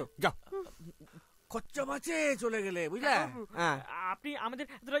 তাই এসো যাও। খরচা বাঁচে চলে গেলে, বুঝলে? আপনি আমাদের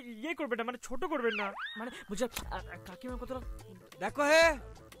ইয়ে করবেন না, মানে ছোট করবেন না, মানে বুঝলে কাকিমা কতটা। দেখো হে,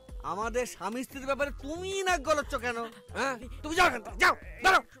 আমাদের স্বামী স্ত্রীর ব্যাপারে তুমি না গলচ্ছ কেন? হ্যাঁ, তুমি যাও এখান থেকে, যাও,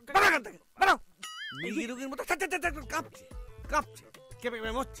 দাঁড়াও, দাঁড়াও এখান থেকে, দাঁড়াও। মিলি রোগীর মতো কাঁপছে কাঁপছে, কেঁপে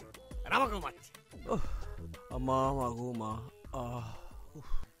কেঁপে মরছে, আর আমাকেও মারছে। মা মা গো মা।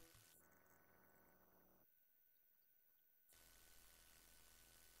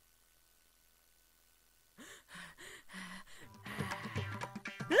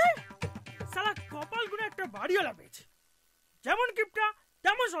 সালা কপাল গুনে একটা বাড়িওয়ালা পেয়েছে, যেমন কিপটা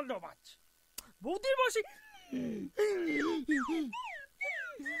তেমন সন্দেহবাজ। বৌদির বসি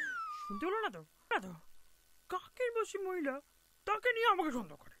শুনতে হলো না তো, কাকের বসি মহিলা তাকে নিয়ে আমাকে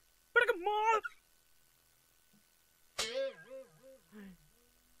সন্দেহ করে।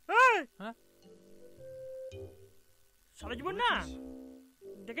 সারা জীবন না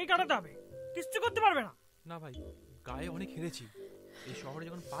দেখেই কাটাতে হবে, কিচ্ছু করতে পারবে না। না ভাই, গায়ে অনেক হেরেছি, এই শহরে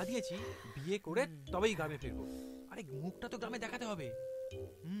যখন পা দিয়েছি বিয়ে করে তবেই গ্রামে ফিরবো। আরে মুখটা তো গ্রামে দেখাতে হবে।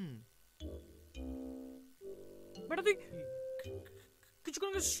 বেটা তুই কিছুক্ষণ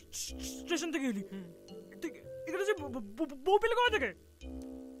আগে স্টেশন থেকে এলি, এখানে যে বউ পেলে কোথা থেকে?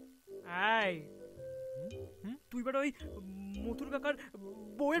 তুই বেটা ওই মথুর কাকার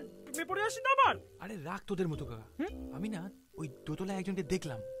বউয়ের প্রেমে পড়ে আসিস না আবার? আরে রাখ তোদের মতো কাকা, আমি না ওই দোতলায় একজনকে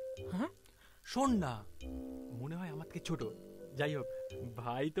দেখলাম। শোন না, মনে হয় আমার থেকে ছোট, যাই হোক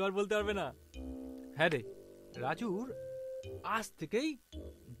ভাই তো আর বলতে পারবে না। হ্যাঁ রে, রাজুর আজ থেকেই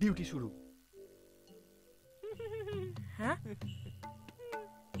ডিউটি শুরু। হ্যাঁ,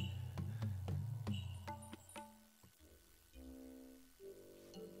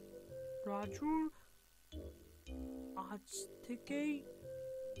 রাজুর আজ থেকেই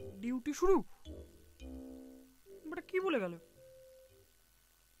ডিউটি শুরু? কি বলে গেল?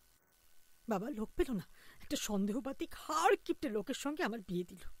 বাবা লোক পেল না, একটা সন্দেহবাদী খার কিপটে লোকের সঙ্গে আমার বিয়ে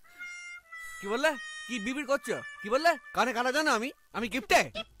দিল। কি বললে? কি বিবির করছো? কি বললে? কানে কানা জানো আমি কিপটে?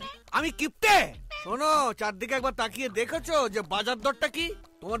 আমি কিপটে? শোনো, চারদিকে একবার তাকিয়ে দেখেছো যে বাজার দরটা কি?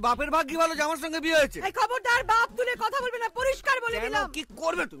 তোমার বাপের ভাগ্য ভালো যে আমার সঙ্গে বিয়ে হয়েছে। এই খবরদার বাপ তুলে কথা বলবে না, পরিষ্কার বলে দিলাম। কি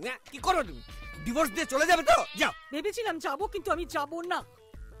করবে তুমি? কি করবে তুমি? ডিভোর্স দিয়ে চলে যাবে তো? যাও। ভেবেছিলাম যাবো, কিন্তু আমি যাব না।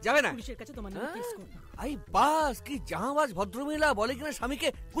 যাবে না? পুলিশের কাছে তোমার নামে কেস করব। আই বাস, কি জাহাবাজ ভদ্রমহিলা বলে কিনা স্বামীকে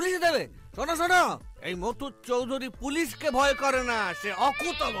পুলিশে দেবে। শোনো শোনো, এই মথুর চৌধুরী পুলিশকে ভয় করে না, সে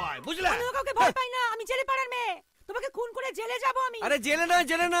অকুত ভয়, বুঝলে? আমি কাউকে ভয় পাই না, আমি জেলে পাড়ার মেয়ে। তোমাকে খুন করে জেলে যাব আমি। আরে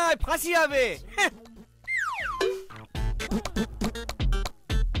জেলে নয়, ফাঁসি হবে।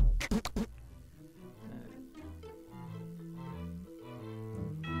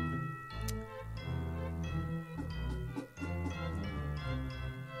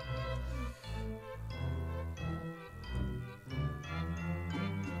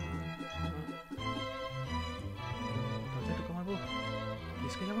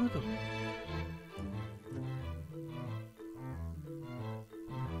 যাবো না তো?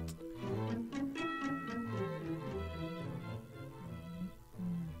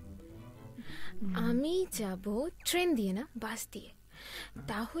 আমি যাব ট্রেন দিয়ে না, বাস দিয়ে।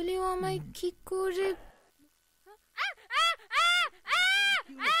 তাহলেও আমায় কি করে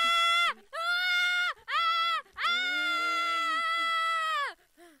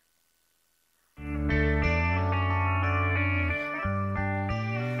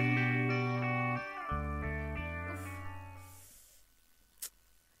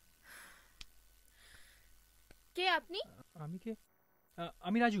কে আপনি?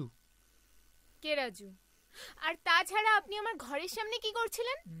 আমি রাজু। কে রাজু? আর তাছাড়া আপনি আমার ঘরের সামনে কি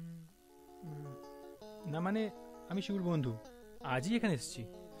করছিলেন? না মানে আমি শিউর বন্ধু, আজই এখানে এসেছি।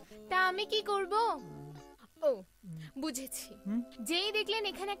 তা আমি কি করব? ও বুঝেছি, যেই দেখলেন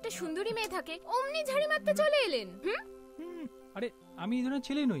এখানে একটা সুন্দরী মেয়ে থাকে অমনি ঝাড়ি মারতে চলে এলেন। আরে আমি এই ধরনের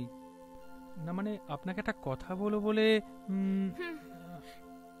ছেলেই নই। না মানে আপনাকে একটা কথা বলে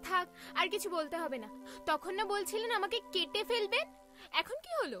থাক, আর কিছু বলতে হবে না। তখন না বলছিলেন আমাকে কেটে ফেলবেন, এখন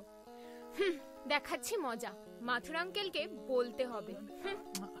কি হলো? দেখাচ্ছি মজা, মাথুর আঙ্কেলকে বলতে হবে।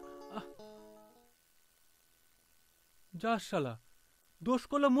 যা শালা, দোষ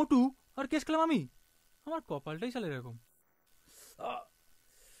করলাম মোটু আর কেস করলাম আমি। আমার কপালটাই শালা এরকম।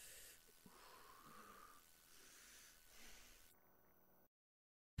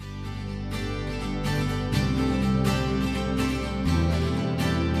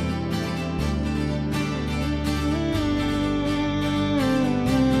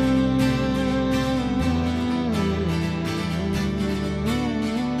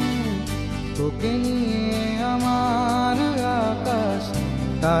 তোকে নিয়ে আমার আকাশ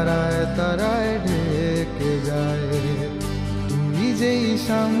তারায় তারায় ঢেকে যায়। তুই যেই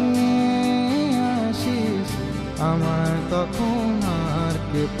সামনে আসিস আমার তখন আর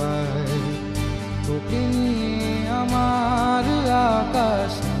কে পায়। তোকে নিয়ে আমার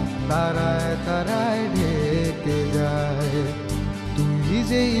আকাশ তারায় তারায় ঢেকে যায়। তুই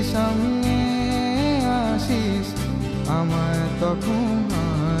যেই সামনে আসিস আমার তখন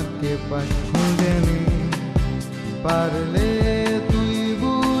আর কে পায়। বুঝে নে পারলে তুই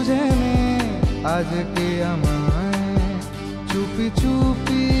বুঝে নে আজকে আমায় চুপি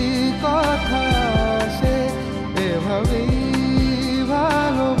চুপি কথা সে এভাবেই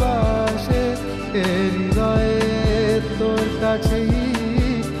ভালোবাসে। হৃদয়ে তোর কাছেই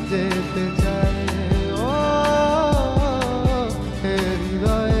যেতে চায়। ও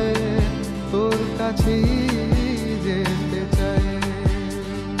হৃদয়ে তোর কাছেই যেতে চায়।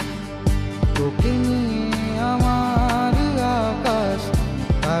 তোকে নিয়ে আমার আকাশ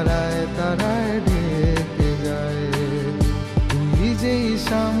তারায় তারায় ঢেকে যায়। তুই যেই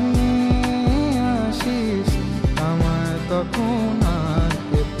সামনে আসিস আমার তখন আর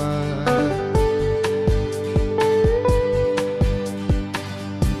কে পায়।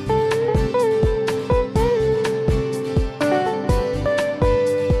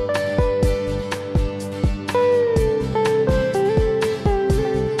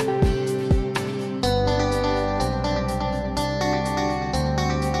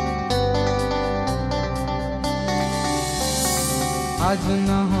 আজ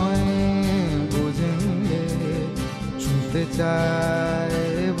না হয় বুঝেঙ্গে ছুঁতে চায়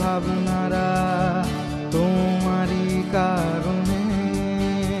ভাবনারা তোমারই কারণে।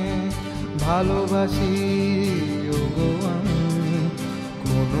 ভালোবাসি ওগো আমি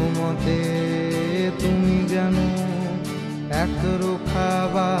কোনো মতে তুমি জানো একরোখা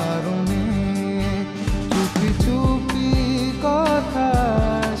বারণে। চুপি চুপি কথা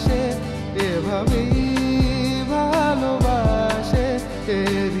সে এভাবেই ভালোবাসে।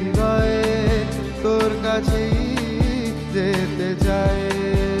 হৃদয়ে তোর কাছেই যেতে চায়।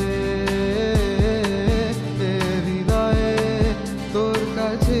 হৃদয়ে তোর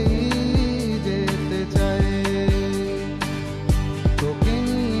কাছেই যেতে চায়। তোকে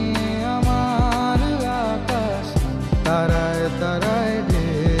নিয়ে আমার আকাশ তারায় তারায়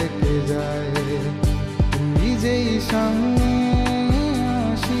ঢেকে যায়। তুই যেই সামনে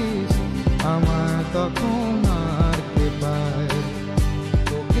আসিস আমার তখন আর কে পায়।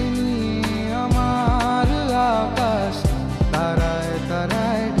 তোকে নিয়ে আমার আকাশ তারায়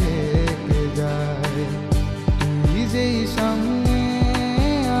তারায় ঢেকে যায়। তুই যেই সামনে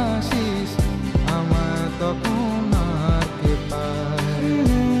আসিস আমার তখন আর কে পায়।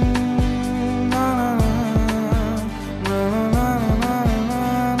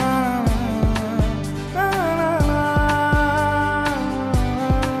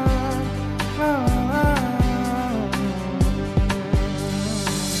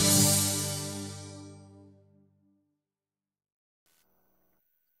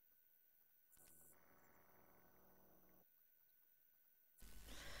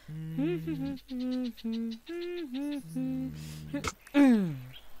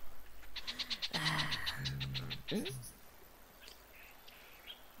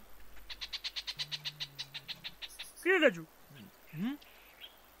 কি রাজু,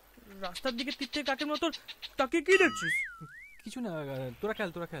 রাস্তার দিকে তিরতে কাকের মতো তাকে কি দেখছিস? কিছু না, তোরা খেল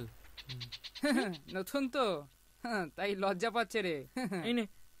তোরা খেল। নতুন তো তাই লজ্জা পাচ্ছে রে। এই নে।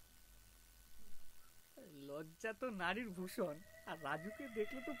 লজ্জা তো নারীর ভূষণ, আর রাজুকে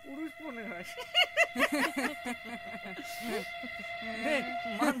দেখলে তো পুরুষ মনে হয়।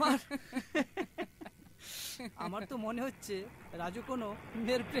 মার মার। আমার তো মনে হচ্ছে রাজু কোনো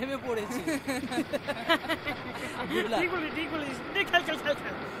মেয়ের প্রেমে পড়েছে। ঠিক বলিস, ঠিক বলিস। খেল খেল খেল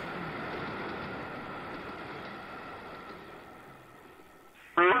খেল।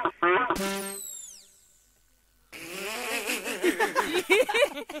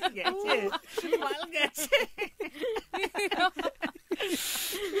 গেছে মাল গেছে।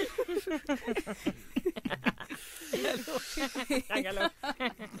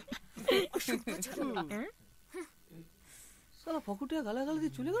 ফকুটিয়া গালাগাল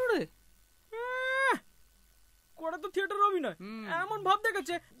দিয়ে চলে গেল রে। করা তো থিয়েটার অভিনয়, এমন ভাব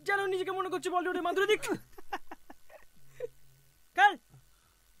দেখাচ্ছে যেন নিজেকে মনে করছে বলিউডের মাধুরী দীক্ষিত। খেল।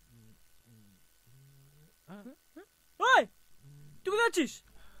 ওই তুই কোথায় আছিস?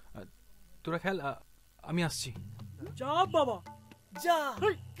 তোরা খেল, আমি আসছি। যা বাবা যা,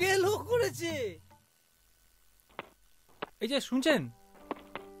 কে লোক করেছে? এই যে শুনছেন,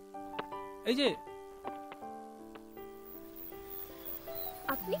 এই যে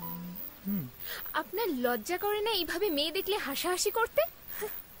আপনি আপনার লজ্জা করে না এইভাবে মেয়ে দেখলে হাসাহাসি করতে?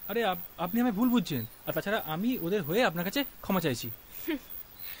 আরে আপনি আমায় ভুল বুঝছেন, আর তাছাড়া আমি ওদের হয়ে আপনার কাছে ক্ষমা চাইছি।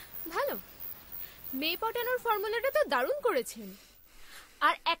 ভালো, মেয়ে পটানোর ফর্মুলাটা তো দারুণ করেছেন।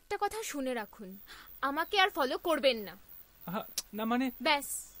 আর একটা কথা শুনে রাখুন, আমাকে আর ফলো করবেন না। না মানে ব্যাস,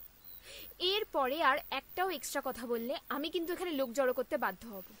 এর পরে আর একটাও এক্সট্রা কথা বললে আমি কিন্তু এখানে লোক জড়ো করতে বাধ্য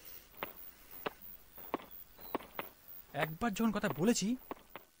হব। একবার যখন কথা বলেছি,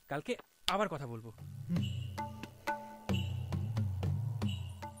 কালকে আবার কথা বলবো।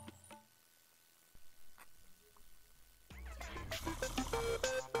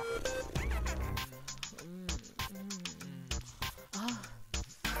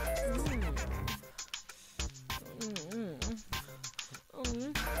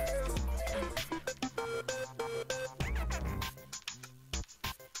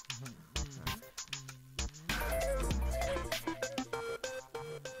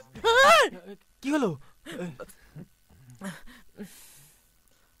 কি হলো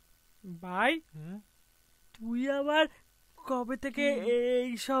ভাই? তুই আবার কবে থেকে এই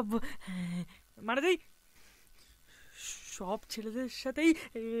সব মানে সব ছেলেদের সাথেই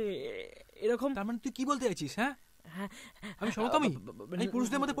এরকম? তার মানে তুই কি বলতে চাইছিস? হ্যাঁ, আমি সমকামী, আমি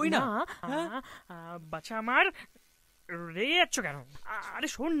পুরুষদের মধ্যে পড়ি না? বাচ্চা আমার, রেগে যাচ্ছ কেন? আরে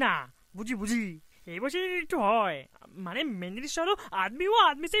শোন না, বুঝি এই বছর একটু হয়, মানে মেনে চলো আদমি ও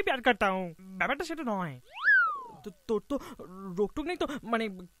আদমি সেই প্যার করতা হুঁ, ব্যাপারটা সেটা নয়। তোর তো রোগটোক নেই তো, মানে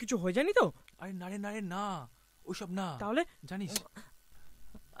কিছু হয়ে যায়নি তো? আরে না রে না রে না, ওসব না। তাহলে জানিস,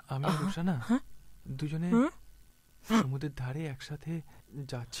 আমি রূপসা না দুজনে সমুদ্রের ধারে একসাথে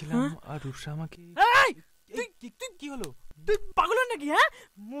যাচ্ছিলাম, আর রূপসা আমাকে কি হলো? তুই পাগল নাকি? হ্যাঁ,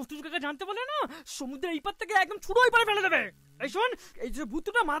 মস্তুজ কাকা জানতে বলে না, সমুদ্রের এই পার থেকে একদম ছুড়ো ওই পারে ফেলে দেবে। এই শোন, এই যে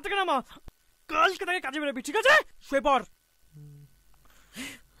ভূতটা মাথা থেকে নামা, কালকে তাকে কাজে বেরোবি, ঠিক আছে? শুয়ে পড়,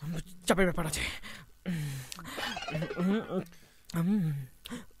 চাপের ব্যাপার আছে।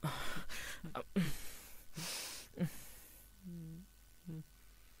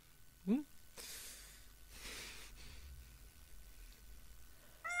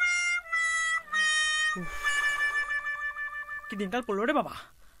 কি দিনকাল পড়লো রে বাবা।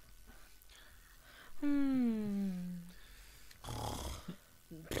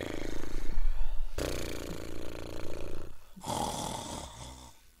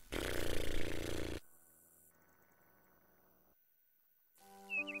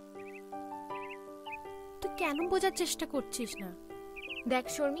 তুই কেন বোঝার চেষ্টা করছিস না? দেখ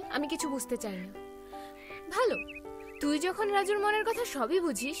শর্মি, আমি কিছু বুঝতে চাই না। ভালো, তুই যখন রাজুর মনের কথা সবই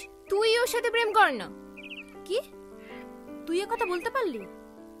বুঝিস, তুই ওর সাথে প্রেম কর না। কি তুই এ কথা বলতে পারলি?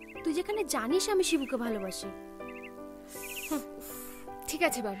 তুই যেখানে জানিস আমি শিবুকে ভালোবাসি। ঠিক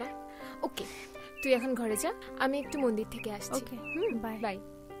আছে বাবা, ওকে, তুই এখন ঘরে যা, আমি একটু মন্দির থেকে আসছি। ওকে, বাই বাই।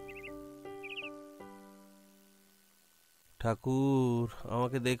 ঠাকুর,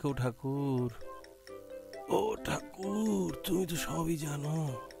 আমাকে দেখো ঠাকুর। ও ঠাকুর, তুমি তো সবই জানো,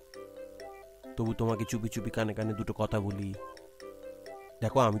 তবু তোমাকে চুপি চুপি কানে কানে দুটো কথা বলি।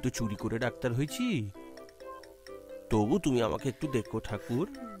 দেখো, আমি তো চুরি করে ডাক্তার হয়েছি, তবু তুমি আমাকে একটু দেখো ঠাকুর।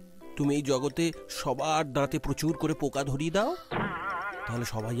 তুমি এই জগতে সবার দাঁতে প্রচুর করে পোকা ধরিয়ে দাও, তাহলে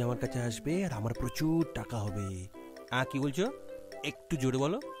সবাই আমার কাছে আসবে আর আমার প্রচুর টাকা হবে। কি বলছো? একটু জোরে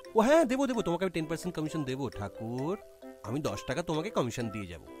বলো। ও হ্যাঁ, দেবো দেবো, তোমাকে আমি 10% কমিশন দেবো ঠাকুর। আমি 10 টাকা তোমাকে কমিশন দিয়ে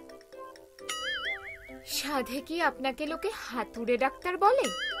যাব। সাধে কি আপনাকে লোকে হাতুড়ে ডাক্তার বলে?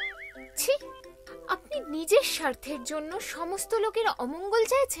 ছি, আপনি নিজের স্বার্থের জন্য সমস্ত লোকের অমঙ্গল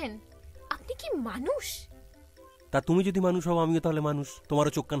চাইছেন। আপনি কি মানুষ? তা তুমি যদি মানুষ হও, আমিও তাহলে মানুষ।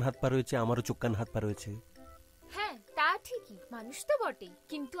 তোমারও চোখ কান হাত পা রয়েছে, আমারও চোখ কান হাত পা রয়েছে। হ্যাঁ, তা ঠিকই, মানুষ তো বটেই,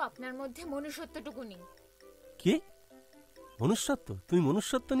 কিন্তু আপনার মধ্যে মনুষ্যত্বটুকু নেই। কি মনুষ্যত্ব? তুমি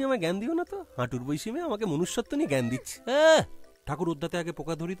মনুষ্যত্ব নিয়ে আমায় জ্ঞান দিও না তো। হাঁটুর বৈশি মেয়ে আমাকে মনুষ্যত্ব নিয়ে জ্ঞান দিচ্ছে। ঠাকুর, ওর দাঁতে আগে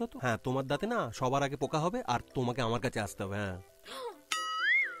পোকা ধরি তো। হ্যাঁ, তোমার দাঁতে না সবার আগে পোকা হবে, আর তোমাকে আমার কাছে আসতে হবে। হ্যাঁ,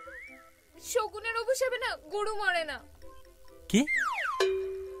 শকুনের অভিশাপে না গরু মরে না। কি?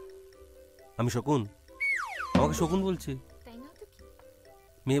 আমি শকুন? আমাকে শকুন বলছে? তাই না তো? কি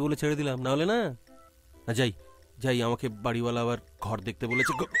মেয়ে বলে ছেড়ে দিলাম, না হলে না। যাই যাই, আমাকে বাড়িওয়ালা আবার ঘর দেখতে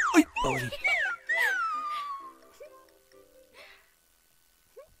বলেছে।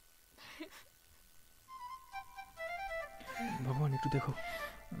 ভগবান, একটু দেখো।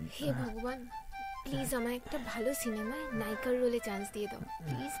 হে ভগবান, প্লিজ আমায় একটা ভালো সিনেমায় নায়িকার রোলে চান্স দিয়ে দাও,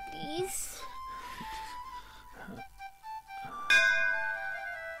 প্লিজ প্লিজ।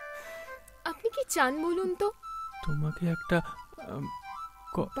 আপনি কি চান বলুন তো? তোমাকে একটা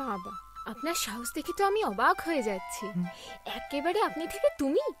বাবা, আপনার সাহস দেখে তো আমি অবাক হয়ে যাচ্ছি। একেবারে আপনি থেকে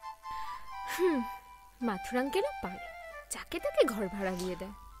তুমি। মাথুর আঙ্কেলও পারে, যাকে তাকে ঘর ভাড়া দিয়ে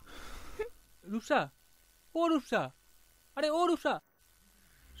দেয়। রূপসা, ও রূপসা, আরে ও রূপসা,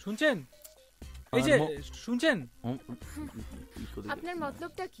 শুনছেন? এই যে শুনছেন? আপনার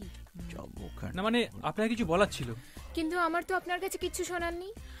মতলবটা কি? না মানে আপনার কিছু বলার ছিল। কিন্তু আমার তো আপনার কাছে কিছু শোনার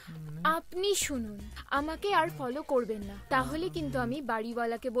নেই। আপনি শুনুন, আমাকে আর ফলো করবেন না, তাহলে কিন্তু আমি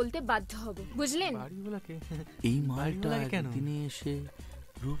বাড়িওয়ালাকে বলতে বাধ্য হব, বুঝলেন? বাড়িওয়ালাকে? এই মালটা একদিনে এসে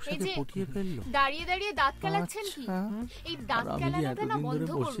রূপসাকে পটিয়ে ফেললো। দাঁড়িয়ে দাঁড়িয়ে দাঁত কালাচ্ছেন কি? এই দাঁত কালানোটা না বন্ধ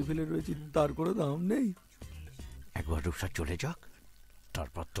করুন। বসে ফেলে রয়েছি, তার কোনো দাম নেই। একবার রূপসা চলে যাক,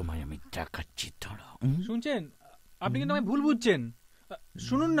 তারপর তোমায় আমি দেখাচ্ছি। দাঁড়াও। শুনছেন? আপনি কিন্তু আমায় ভুল বুঝছেন।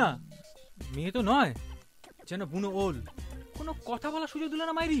 শুনুন না, মেয়ে তো নয়, যেন বুনো ওল, কোনো কথা বলার সুযোগ দিল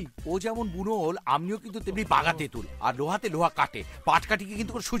না মাইরি। ও যেমন বুনো ওল, আমিও কিন্তু তেমনি বাগা তেঁতুল, আর লোহাতে লোহা কাটে, পাট কাটিকে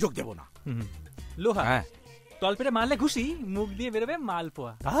কিন্তু কোনো সুযোগ দেব না। লোহা তলপেটে মারলে ঘুষি, মুখ দিয়ে বেরোবে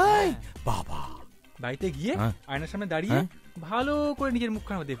মালপোয়া। বাবা, বাড়িতে গিয়ে আয়নার সামনে দাঁড়িয়ে ভালো করে নিজের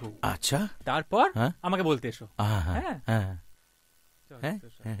মুখখানা দেখো। আচ্ছা, তারপর আমাকে বলতে এসো।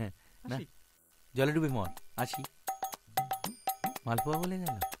 জলে ডুবে মর আসি। মালপোয়া বলে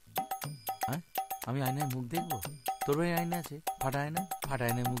গেল। আমি আয়নায় মুখ দেখবো? তোর ওই আয়না আছে, ফাটা আয়না, ফাটা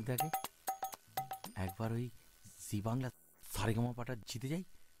আয়নায় মুখ দেখে। একবার ওই জি বাংলা সারেগামা পাটা জিতে যাই,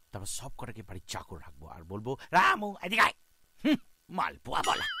 তারপর সব কটাকে বাড়ির চাকর রাখবো আর বলবো, রামু এদিকে আয়, মালপোয়া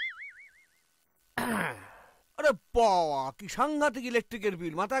বলা। আরে বাবা, কি সাংঘাতিক ইলেকট্রিকের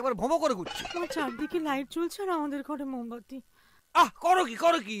বিল, মাথা একবার ভোঁ করে ঘুরছে। চারদিকে লাইট জ্বলছে আর আমাদের ঘরে মোমবাতি। করো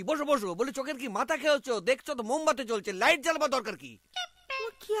কি, বসো বসো। বলে চোখের কি মাথা খেয়েছো? দেখছো তো মোমবাতি জ্বলছে, লাইট জ্বালাবার দরকার কি?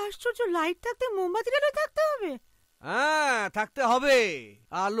 কি আশ্চর্য, লাইট থাকতে মোমবাতির আলো থাকতে হবে? হ্যাঁ, থাকতে হবে।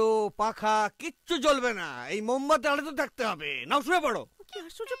 আলো পাখা কিচ্ছু জ্বলবে না, এই মোমবাতি আলো তো থাকতে হবে। নাও শুয়ে পড়ো। কি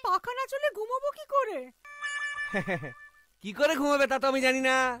আশ্চর্য, পাখা না চলে ঘুমাবো কি করে? কি করে ঘুমাবে তা তো আমি জানি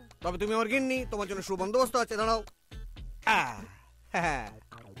না, তবে তুমি আমার গিন্নি, তোমার জন্য সুবন্দোবস্ত আছে। দাঁড়াও।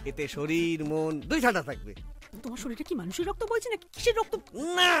 এতে শরীর মন দুই ঠান্ডা থাকবে। তোমার শরীরে কি মানুষের রক্ত বইছে না কিসের রক্ত?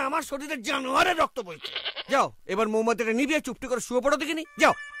 না, আমার শরীরে জানোয়ারের রক্ত বইছে। যাও, এবার মোমবাতিটা নিভিয়ে চুপটি করে শুয়ে পড়ো দেখিনি।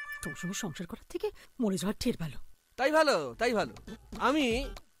 যাও। তোমার সঙ্গে সংসার করার থেকে মরে যাওয়ার ঠের ভালো। তাই ভালো, তাই ভালো। আমি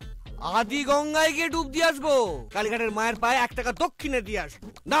আদি গঙ্গায় গিয়ে ডুব দিয়ে আসবো, কালীঘাটের মায়ের পায়ে 1 টাকা দক্ষিণে দিয়ে আসবো।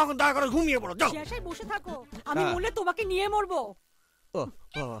 না, এখন দয়া করে ঘুমিয়ে পড়ো। যাও। শেষায় বসে থাকো, আমি মরলে তোমাকে নিয়ে মরবো। ও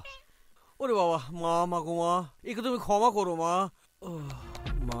বাবা, ওরে বাবা, মা গো মা, একে তুমি ক্ষমা করো মা।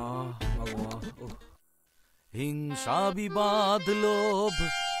 মা গো মা। হিংসা বিবাদ লোভ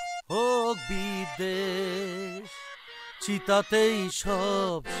হোক বিদেশ, চিতাতেই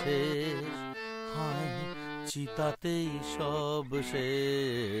সব শেষ। হায়, চিতাতেই সব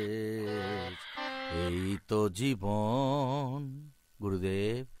শেষ। এই তো জীবন।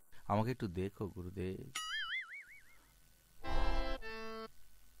 গুরুদেব, আমাকে একটু দেখো গুরুদেব।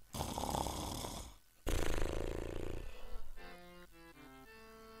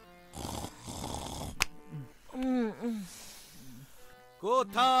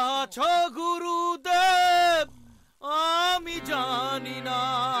 কোথা আছো গুরুদেব আমি জানি না,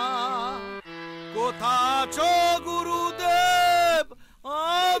 কোথা আছো গুরুদেব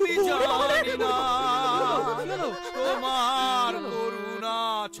আমি জানি না। তোমার করুণা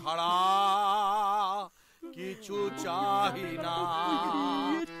ছাড়া কিছু চাহি না,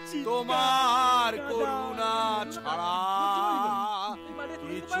 তোমার করুণা ছাড়া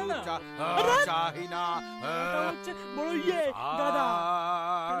কিছু চাহি না।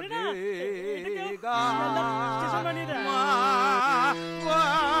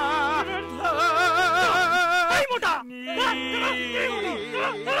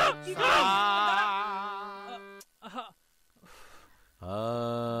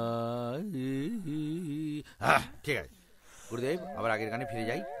 ঠিক আছে গুরুদেব, আবার আগের গানে ফিরে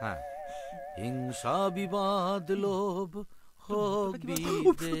যাই। হ্যাঁ, হিংসা বিবাদ লোভ হোক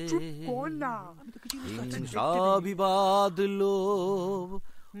বিদেশ, হিংসা বিবাদ লোভ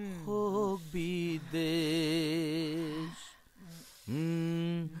হোক বিদেশ।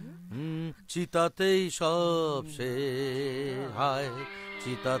 চিতাতেই সব শেষ। হায়,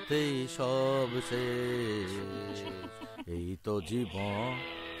 চিতাতেই সব শেষ। এই তো জীবন।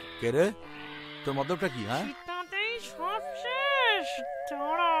 কে রে, তোর মতলবটা কি? হ্যাঁ, চিতাতেই সব শেষ।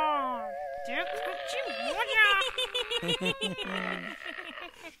 দাঁড়া, দেখাচ্ছি মজা।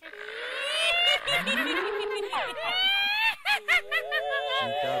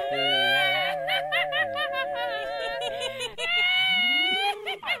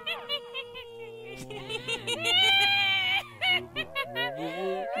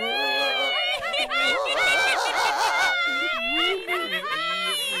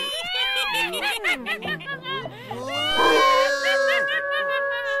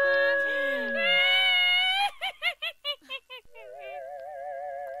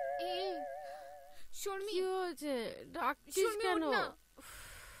 ডাকছিস কেন?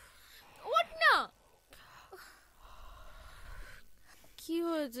 ওঠ না। কি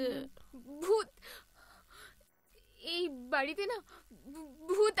হয়েছে? ভূত, এই বাড়িতে না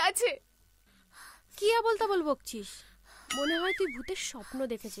ভূত আছে। কি আবল তাবল বকছিস? মনে হয় তুই ভূতের স্বপ্ন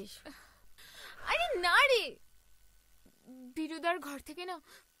দেখেছিস। আরে না রে, বিরুদার ঘর থেকে না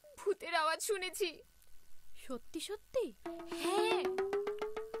ভূতের আওয়াজ শুনেছি। সত্যি সত্যি? হ্যাঁ।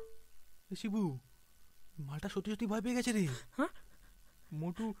 শিবু, মালটা সত্যি সত্যি ভয় পেয়ে গেছে রে। হ্যাঁ,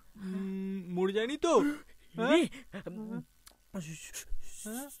 মোটু মরে যায়নি তো?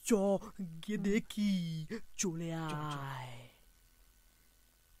 চ গিয়ে দেখি, চলে আয়।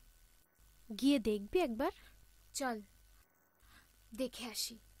 গিয়ে দেখবি একবার? চল দেখে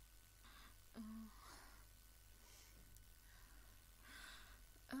আসি।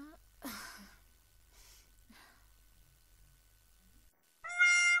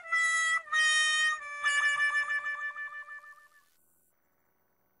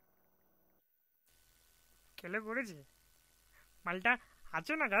 খেলে করেছে মালটা,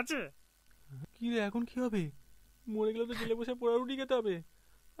 আছে না গাছে? কি রে, এখন কি হবে? মরে গেলে তো জেলে বসে পোড়া রুটি খেতে হবে,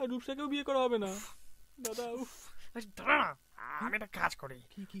 আর রূপসাকেও বিয়ে করা হবে না। দাদা দাঁড়া না, আমি একটা কাজ করি।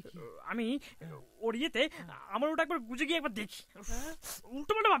 আমি ওর ইয়েতে আমার ওটা একবার গুজে গিয়ে একবার দেখি।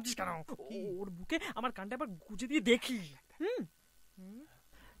 উল্টো পাল্টা ভাবছিস কেন? ওর বুকে আমার কানটা একবার গুজে দিয়ে দেখি।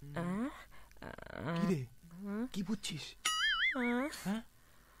 কি রে, কি বুঝছিস?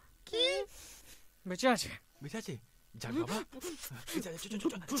 কি বেঁচে আছে? বেঁচে আছে? যাক বাবা,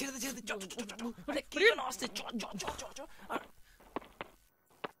 ছেড়ে দে।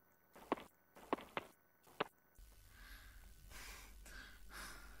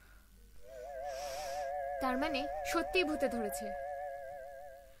 তার মানে সত্যিই ভূতে ধরেছে।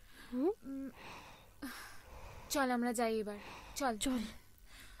 চল আমরা যাই এবার, চল চল।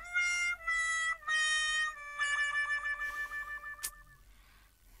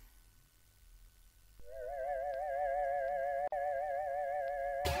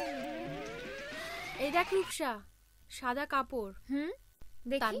 এই দেখ রূপসা, সাদা কাপড়।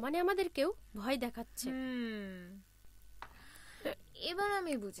 তার মানে আমাদের কেউ ভয় দেখাচ্ছে। এবার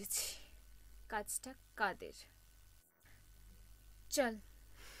আমি বুঝেছি কাজটা কাদের। চল।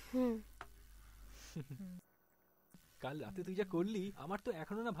 কাল রাতে তুই যা করলি, আমার তো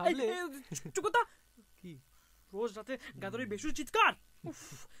এখনো না ভাবলে। কি রোজ রাতে গাদরে বেশুর চিৎকার?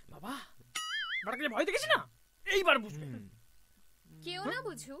 বাবা বাড়াকে ভয় দেখেছি না, এইবার বুঝবে। কেউ না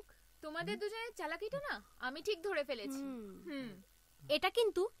বুঝুক, তোমাদের দুজনের চালাকিটা না আমি ঠিক ধরে ফেলেছি। এটা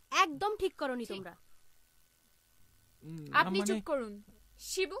কিন্তু একদম ঠিক করনি তোমরা। আপনি চুপ করুন।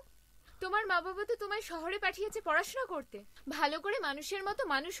 শিবু, তোমার মা বাবা তো তোমায় শহরে পাঠিয়েছে পড়াশোনা করতে, ভালো করে মানুষের মতো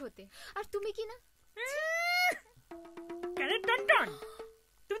মানুষ হতে, আর তুমি কি না?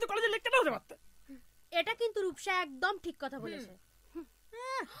 তুমি তো কলেজে লেকচারার হতে পারতে। এটা কিন্তু রূপসা একদম ঠিক কথা বলেছে।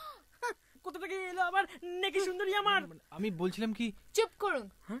 কোথা থেকে এলো আবার নেকি সুন্দরী আমার? আমি বলছিলাম কি। চুপ করুন,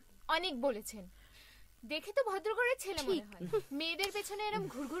 অনেক বলেছেন। দেখে তো ভদ্র করে ছেলে মনে হয়, মেয়েদের পেছনে এরকম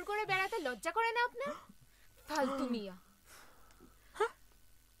ঘুরঘুর করে বেড়াতে লজ্জা করে না আপনার? ফালতু মিয়া।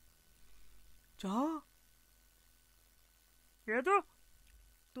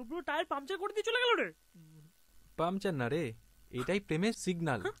 তো পুরো টায়ার পাংচার করে দিয়ে চলে গেল রে। পাংচার না রে, এটাই প্রেমের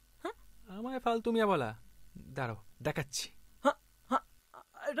সিগন্যাল। আমায় ফালতু মিয়া বলা। দাঁড়াও দেখাচ্ছি।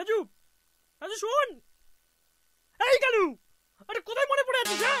 রাজু, রাজু শোন। এই কালু, আরে কোথায় মনে পড়ে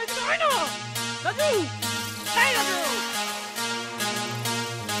আছিস? হয় না রাজু, এই রাজু।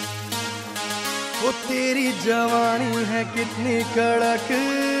 वो तेरी जवानी है कितनी कड़क,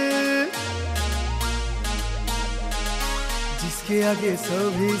 जिसके आगे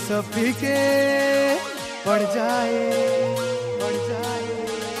सभी सब फीके पड़ जाए, पड़ जाए।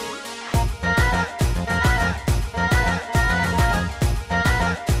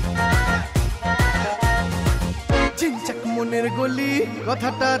 चिंचक মনের গলি,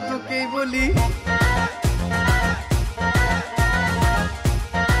 কথাটা তোকেই বলি।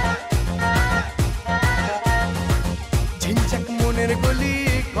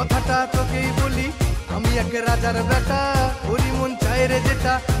 কথাটা তোকেই বলি, আমি এক রাজার বেটা, ওরি মন চায় রে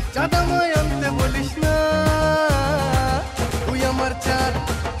যেটা, চাঁদাময় আনতে বলিস না, তুই আমার চাঁদ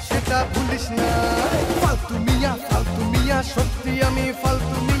সেটা ভুলিস না। ফালতু মিয়া সত্যি আমি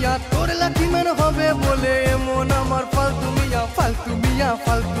ফালতু মিয়া, তোর লাঠিমান হবে বলে এমন আমার ফালতু মিয়া। ফালতু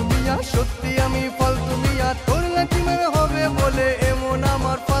মিয়া সত্যি আমি ফালতু মিয়া, তোর লাঠিমান হবে বলে এমন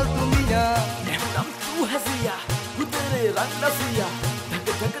আমার ফালতু মিয়া।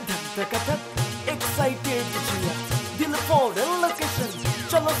 Excited जिया दिल फॉरेन लोकेशन,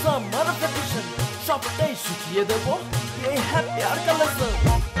 चलो समर वेकेशन, সবটাই শিখিয়ে দেব, এই হ্যাঁ প্যার का लेसन।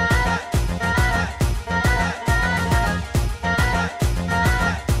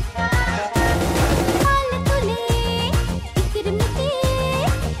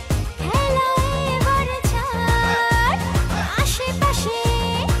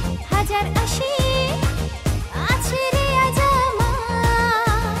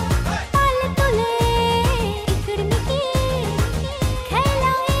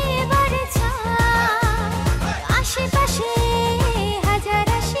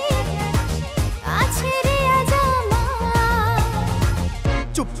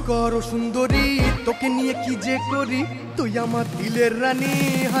 কর সুন্দরী, তোকে নিয়ে কি যে করি, তুই আমার দিলের রানী,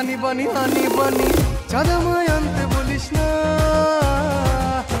 হানি বানি চাঁদামায় আনতে বলিস না,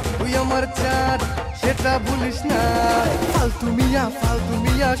 তুই আমার চাঁদ সেটা ভুলিস না। ফালতু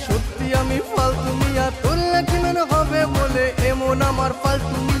মিয়া সত্যি আমি ফালতু মিয়া, তোর লাগি মনে হবে বলে এমন আমার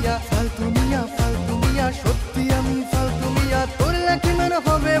ফালতু মিয়া সত্যি আমি ফালতু মিয়া, তোর লাগি মনে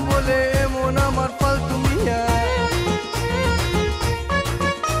হবে বলে এমন আমার ফালতু মিয়া।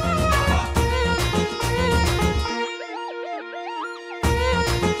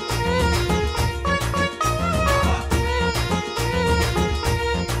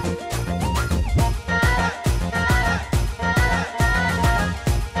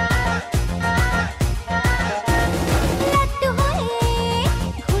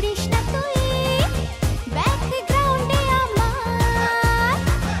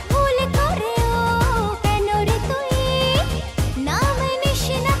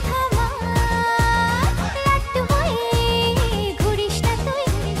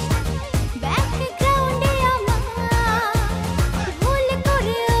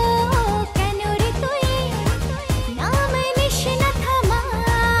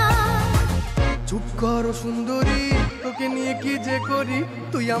 সুন্দরী, তোকে নিয়ে কি যে করি,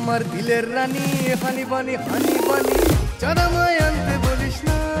 তুই আমার দিলের রানী, হানি বানি চাঁদামায় আনতে বলিস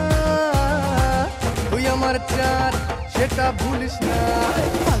না, তুই আমার চাঁদ সেটা ভুলিস না।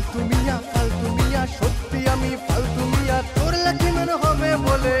 ফালতু মিয়া সত্যি আমি ফালতু মিয়া, তোর লাগি মনে হবে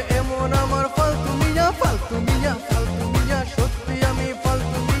বলে এমন আমার ফালতু মিয়া সত্যি আমি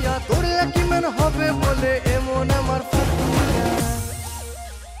ফালতু মিয়া, তোর লাগি মনে হবে বলে এমন আমার ফালতু মিয়া।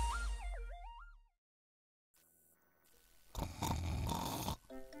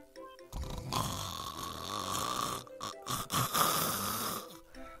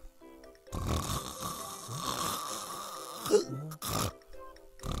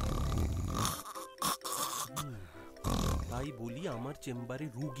 তাই বলি আমার চেম্বারে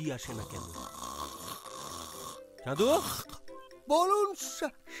রুগী আসে না কেন? সাধু বলুন।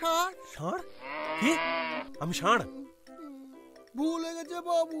 ষাঁড়? ষাঁড়? কি? আমি ষাঁড়? ভুলে গেছে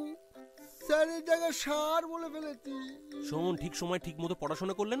বাবু, স্যারের জায়গায় ষাঁড় বলে ফেলেছি। শোন, ঠিক সময় ঠিক মতো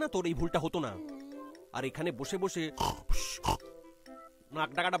পড়াশোনা করলে না তোর এই ভুলটা হতো না। আর এখানে বসে বসে নাক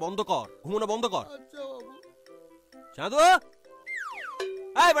ডাকাটা বন্ধ কর, ঘুমানো বন্ধ কর। আচ্ছা বাবু। চাঁদু,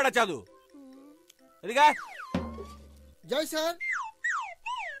 এই বেটা চাঁদু, এদিকে আয়। জয় স্যার।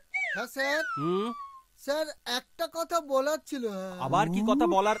 হ্যাঁ স্যার। স্যার একটা কথা বলার ছিল। আবার কি কথা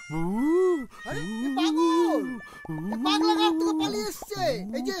বলার? আরে পাগল, পাগলা গাছ থেকে পালিয়ে এসছে।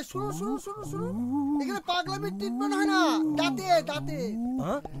 এই যে শুনুন, এখানে পাগলামির ট্রিটমেন্ট হয় না, দাঁতে।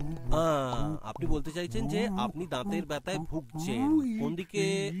 আপনি বলতে চাইছেন যে আপনি দাঁতের ব্যথায় ভুগছেন? কোন দিকে?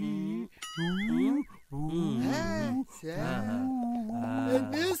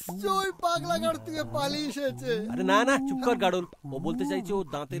 নিশ্চয় পাগলা গাছ থেকে পালিয়ে এসেছে। আরে না, চুপ কর গাড়ল। ও বলতে চাইছে ও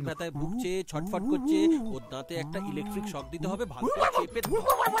দাঁতের ব্যথায় ভুগছে, ছটফট করছে, ওর দাঁতে একটা ইলেকট্রিক শক দিতে হবে, ভালো করে চেপে।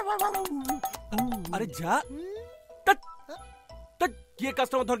 আরে যা, গিয়ে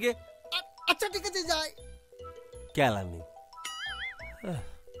কাস্টমার ধর গিয়ে। আচ্ছা ঠিক আছে, যাই। কেলানি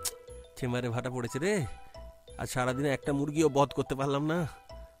চেম্বারে ভাটা পড়েছে রে, আর সারাদিনে একটা মুরগিও বধ করতে পারলাম না।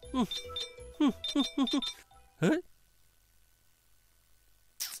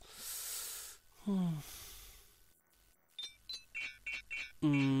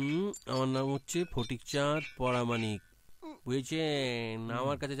 আমার নাম হচ্ছে ফটিক চাঁদ পরামানিক, বুঝেছেন?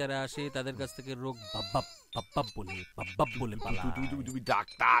 আমার কাছে যারা আসে তাদের কাছ থেকে রোগ বাপ বলে পালা। তুমি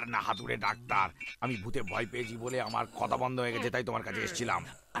ডাক্তার না হাতুড়ে ডাক্তার? আমি ভূতে ভয় পেয়েছি বলে আমার কথা বন্ধ হয়ে গেছে, তাই তোমার কাছে এসেছিলাম।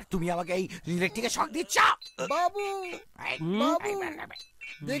 আর তুমি আমাকে এই ইলেকট্রিকের শক দিচ্ছ? বাবু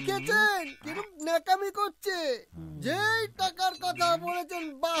দেখেছেন কিরকম ন্যাকামি করছে? যেই টাকার কথা বলেছেন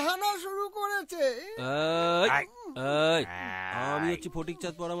বাহানা শুরু করেছে। আমি হচ্ছি ফটিক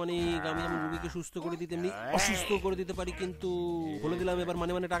চাঁদ পরামানিক। আমি যেমন রোগীকে সুস্থ করে দিতে এমনি অসুস্থ করে দিতে পারি, কিন্তু বলে দিলাম এবার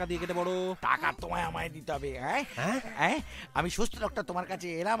মানে টাকা দিয়ে কেটে বড়। টাকা তোমায় আমায় দিতে হবে। আমি সুস্থ ডক্টর তোমার কাছে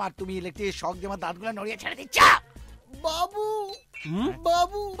এলাম আর তুমি ইলেকট্রিক শক দিয়ে আমার দাঁতগুলো নড়িয়ে ছেড়ে দিচ্ছ।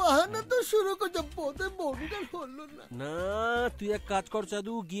 বাবু বাহানা তো শুরু করছে, পথে বডিটা হলো না। তুই এক কাজ কর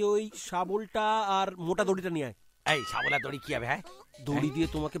চাঁদু, গিয়ে ওই শাবলটা আর মোটা দড়িটা নিয়ে আয়। এই শাবলা দড়ি কি হবে? দড়ি দিয়ে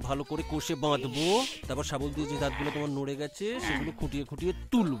তোমাকে ভালো করে কষে বাঁধবো, তারপর শাবল দিয়ে যে দাঁতগুলো তোমার নড়ে গেছে সেগুলো খুঁটিয়ে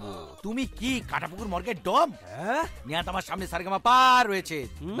তুলবো। তুমি কি কাটাপুকুর মর্গের ডম? নিয়া তোমার সামনে সারেগামা পার রয়েছে,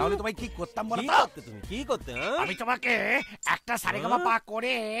 নাহলে তোমায় কি করতাম বলো তো? তুমি কি করতে? আমি তোমাকে একটা সারেগামা পা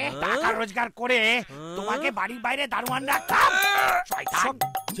করে টাকা রোজগার করে তোমাকে বাড়ির বাইরে দারোয়ান রাখতাম। শয়তান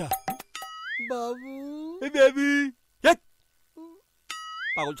বাবু।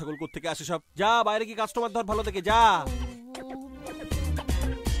 পাগল ছাগল কোত্থেকে আসে সব? যা বাইরে কি কাস্টমার ধর ভালো থেকে, যা।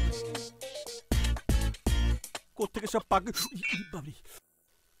 কোত্থেকে সব পাক বাবরি।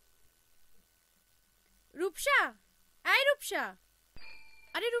 রূপসা, এই রূপসা,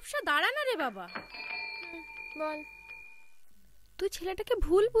 আরে রূপসা দাঁড়া না রে বাবা। বল। তুই ছেলেটাকে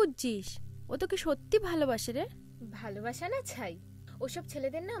ভুল বুঝছিস, ও তোকে সত্যি ভালোবাসে রে। ভালোবাসা না ছাই, ওসব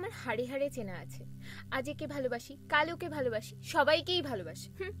ছেলেদের না আমার হাড়ে হাড়ে চেনা আছে। আজ একে ভালোবাসি, কাল ওকে ভালোবাসি, সবাইকেই ভালোবাসি।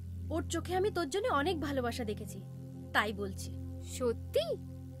 ওর চোখে আমি তোর জন্য অনেক ভালোবাসা দেখেছি, তাই বলছি। সত্যি?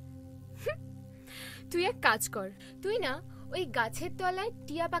 তুই এক কাজ কর, তুই না ওই গাছের তলায়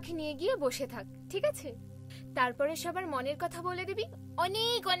টিয়া পাখি নিয়ে গিয়ে বসে থাক, ঠিক আছে? তারপরে সবার মনের কথা বলে দিবি,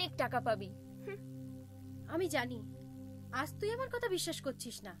 অনেক অনেক টাকা পাবি। আমি জানি আজ তুই আমার কথা বিশ্বাস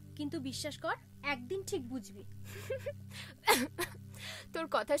করছিস না, কিন্তু বিশ্বাস কর, একদিন ঠিক বুঝবি। তোর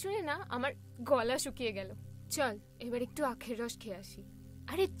কথা শুনে না আমার গলা শুকিয়ে গেল। চল এবার একটু আখের রস খেয়ে আসি।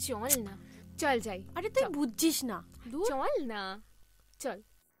 আরে চল না, চল যাই। আরে তুই বুঝছিস না, চল না, চল।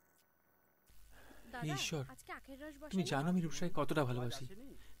 ঈশ্বর, তুমি জানো আমি রূপসাকে কতটা ভালোবাসি।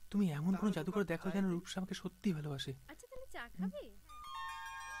 তুমি এমন কোনো জাদু করে দেখাও যেন রূপসা আমাকে সত্যি ভালোবাসে। আচ্ছা তাহলে চা খাবে?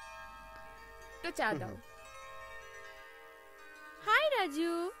 তো চা দাও। হাই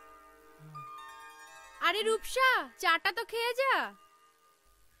রাজু। আরে রূপসা, চাটা তো খেয়ে যা।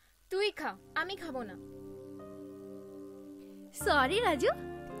 তুই খা, আমি খাবো না। সরি রাজু,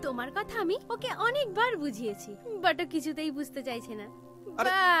 তোমার কথা আমি ওকে অনেকবার বুঝিয়েছি, বাট ও কিছুতেই বুঝতে চাইছে না।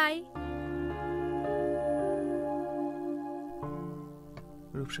 বাই।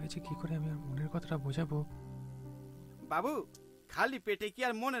 রূপসাকে যে কি করে আমি ওর মনের কথাটা বোঝাবো? বাবু, খালি পেটে কি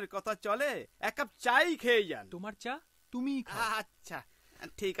আর মনের কথা চলে? এক কাপ চাই খেয়ে যান। তোমার চা তুমি খাও। আচ্ছা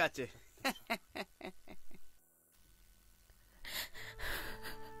ঠিক আছে।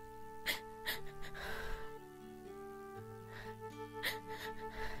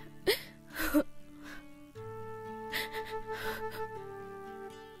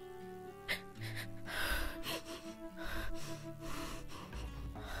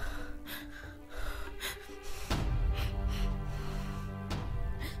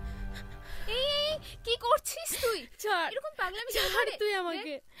 কি করছিস তুই? এরকম পাগলামি কেউ করে? তুই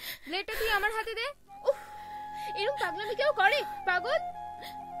আমাকে ব্লেডটা তুই আমার হাতে দে। উফ, এরকম পাগলামি কেউ করে? পাগল?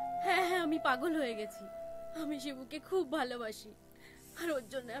 হ্যাঁ হ্যাঁ, আমি পাগল হয়ে গেছি। আমি শিবুকে খুব ভালোবাসি, আর ওর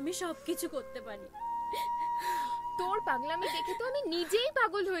জন্য আমি সবকিছু করতে পারি। তোর পাগলামি দেখে তো আমি নিজেই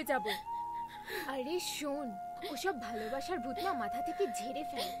পাগল হয়ে যাব। আরে শোন, ওসব ভালোবাসার ভূত না মাথা থেকে ঝেড়ে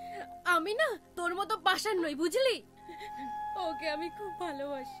ফেল। আমি না তোর মতো পাষাণ নই, বুঝলি? ওকে আমি খুব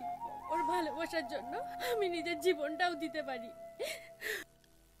ভালোবাসি, ওর ভালোবাসার জন্য আমি নিজের জীবনটাও দিতে পারি।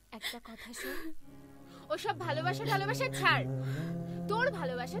 একটা কথা শোন, ওসব ভালোবাসা ভালোবাসা ছাড়। তোর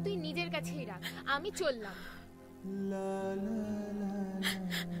ভালোবাসা তুই নিজের কাছেই রাখ। আমি চললাম।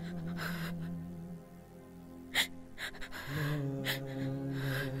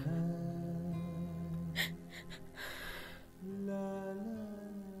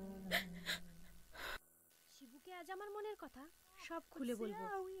 শিবুকে আজ আমার মনের কথা সব খুলে বলবো,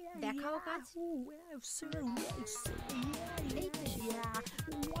 দেখাও কাজ।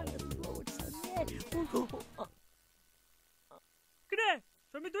 কিরে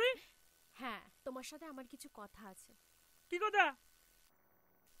শর্মি, তুই? হ্যাঁ, তোমার সাথে আমার কিছু কথা আছে। কি কথা?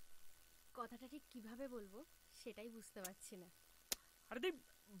 কথাটা ঠিক কিভাবে বলবো সেটাই বুঝতে পারছি না। আরে তুই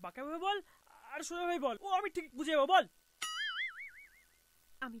বাঁকা ভাবে বল আর সোজা ভাবে বল, ও আমি ঠিক বুঝে যাবো। বল।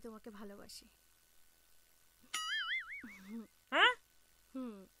 আমি তোমাকে ভালোবাসি। হ্যাঁ?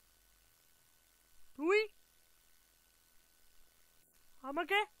 তুই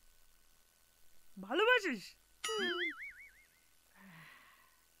আমাকে ভালোবাসিস?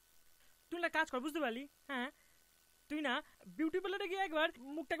 তুই না কাজ কর, বুঝতে পারলি? হ্যাঁ, তুই না বিউটি পার্লারে গিয়ে একবার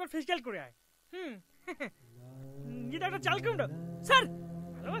মুখটা একবার ফেসিয়াল করে আয়। গিয়ে একটা চাল কেমন স্যার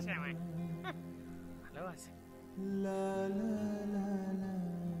ভালোবাসে আমায়, ভালোবাসে।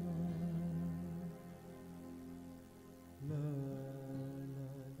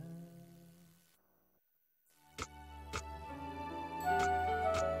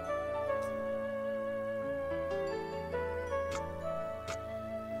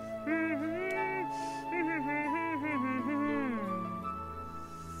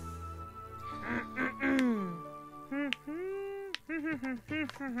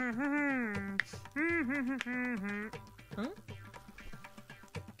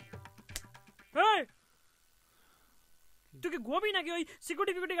 তুই কি গোবি নাকি ওই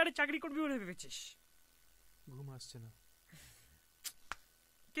সিকিউরিটি গার্ডের চাকরি করবি বলে ভেবেছিস? ঘুম আসছে না।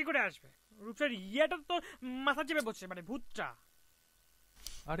 কি করে আসবে? রূপসার ইয়েটা তো মাথা চেপে বসছে, মানে ভূতটা।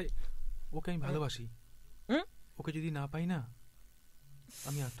 আরে ওকে আমি ভালোবাসি, ওকে যদি না পাই না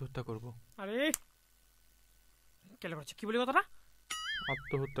আমি আত্মহত্যা করব। আরে কেন করছে? কি বলি কথাটা?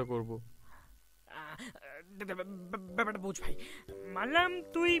 আত্মহত্যা করব। ব্যাপারটা বুঝ ভাই, মানলাম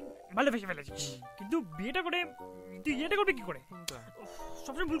তুই ভালোবেসে ফেলেছিস, কিন্তু বিয়েটা করে তুই ইয়েটা করবি কি করে?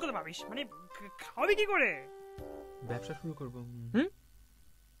 সবসময় ভুল করে ভাবিস, মানে খাওয়াবি কি করে? ব্যবসা শুরু করব।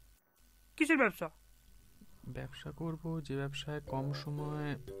 কিসের ব্যবসা? ব্যবসা করব যে ব্যবসায় কম সময়ে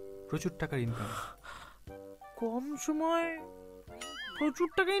প্রচুর টাকার ইনকাম। কম সময় প্রচুর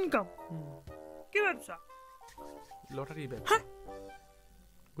টাকা ইনকাম? কি ব্যবসা? লটারি ব্যবসা।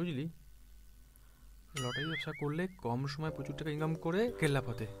 বুঝলি, লটারি ব্যবসা করলে কম সময় প্রচুর টাকা ইনকাম করে কেল্লা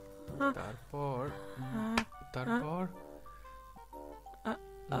পথে, তারপর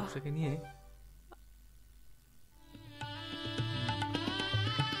ব্যবসাকে নিয়ে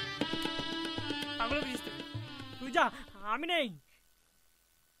তুই যা, আমি নেই।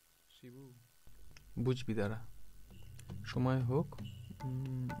 শিবু, বুঝবি দাঁড়া, সময় হোক।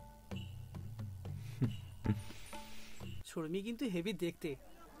 শর্মি কিন্তু হেভি দেখতে,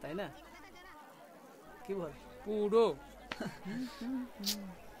 তাই না? কি বল? পুরো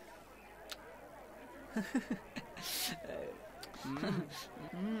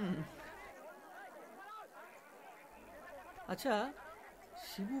আচ্ছা,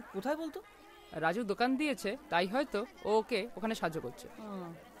 শিবু কোথায় বলতো? রাজু দোকান দিয়েছে, তাই হয়তো ওকে ওখানে সাহায্য করছে।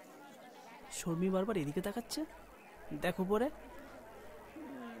 শর্মি বারবার এদিকে তাকাচ্ছে, দেখো পরে।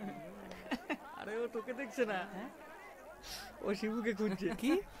 আরে ও তোকে দেখছে না, ও শিবুকে খুঁজছে।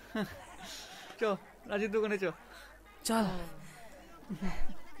 কি? চ রাজুর দোকানে চ। চল।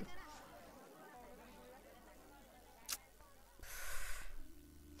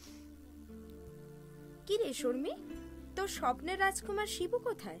 কি রে শর্মি, তোর স্বপ্নের রাজকুমার শিবু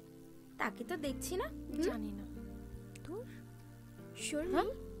কোথায়? তাকে তো দেখছি না। জানি না। তোর শর্মি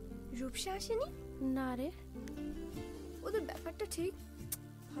রূপসা আসেনি? না রে, ওদের ব্যাপারটা ঠিক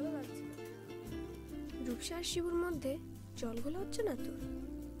ভালো লাগছে না। রূপসা আর শিবুর মধ্যে জলগোলা হচ্ছে না তো?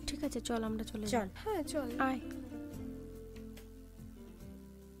 ঠিক আছে, চল আমরা চলে চল। হ্যাঁ চল, আয়।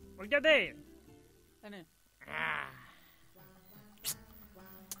 ওইটা দে।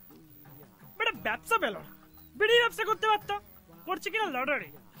 বেটা ব্যবসা পেল না, বিড়ি ব্যবসা করতে পারতো, করছে কিনা লটারি।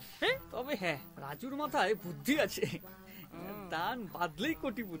 তবে হ্যাঁ, রাজুর মাথায় বুদ্ধি আছে, দান বাদলেই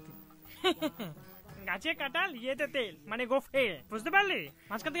কোটিপতি। গাছে কাঁঠাল, ইয়েতে তেল, মানে গোফে, বুঝতে পারলি?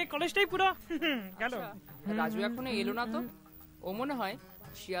 মাঝখান থেকে কলেজটাই পুরো গেল। রাজু এখনো এলো না তো? ও মনে হয়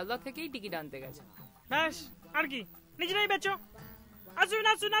শিয়ালদা থেকেই টিকিট আনতে গেছে। ব্যাস, আর কি, নিজেরাই বেচো। আসুন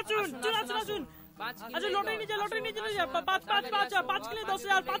আসুন আসুন, আসুন আসুন আসুন। আচ্ছা, লটারি নিয়ে যা, লটারি নিয়ে যা। 5 কিলো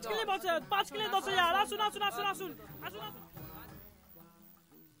 10,000, 5 কিলো 10,000, 5 কিলো 10,000। আসুন আসুন আসুন আসুন আসুন আসুন।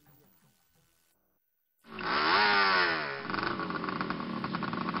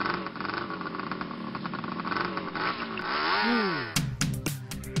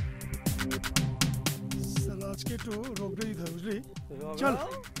 আজকে একটু রোগটা দিতে হবে, বুঝলি? চল।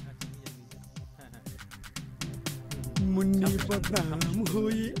 মুন্নি বদনাম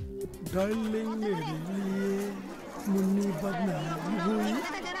হুই ডার্লিং মেরে লিয়ে, মুন্নি বদনাম হুই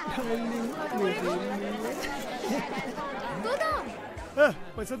ডার্লিং মেরে লিয়ে।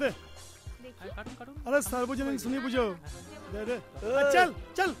 पैसा दे। अरे सार्वजनिक सुनी बुझो, दे दे। चल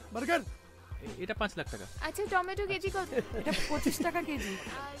चल बर्गर। এটা 5 লাখ টাকা। আচ্ছা, টমেটো কেজি কত? এটা 25 টাকা কেজি।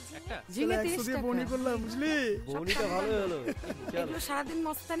 একটা ঝিঙে 30 টাকা। বনি করলাম, বুঝলি? বনিটা ভালো হলো। এগুলো সারাদিন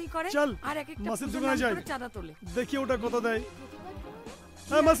মস্তানি করে আর এক একটা মাসির দোকানে যাই, চাঁদা তোলে। দেখি ওটা কত দেয়।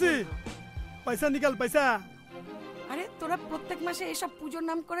 হ্যাঁ মাসি, পয়সা নিকাল, পয়সা। আরে তোরা প্রত্যেক মাসে এসব পূজোর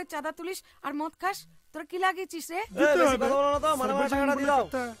নাম করে চাঁদা তুলিস আর মদ খাস, তোরা কি লাগিয়েছিস রে?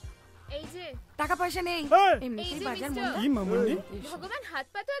 এই যে টাকা পয়সা নেই, এমনিতেই বাজার মন্দা। কি মামুনি? ভগবান হাত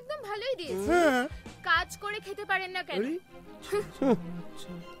পা তো একদম ভালোই দিয়েছে, হ্যাঁ। কাজ করে খেতে পারেন না কেন?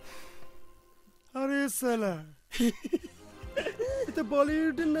 আরে সালা, এটা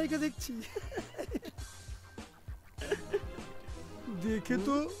বলিউডের নায়িকা দেখছি। দেখে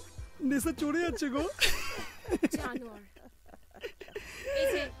তো নেশা চড়ে যাচ্ছে গো। জানোয়ার। এই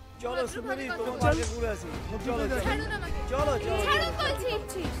যে চলো সুন্দরী, তোমার বাড়ি ঘুরে আসি। চলো ছাড়ুন আমাকে, চলো চলো। ছাড়ুন বলছি,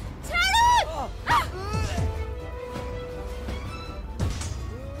 ছাড়ুন।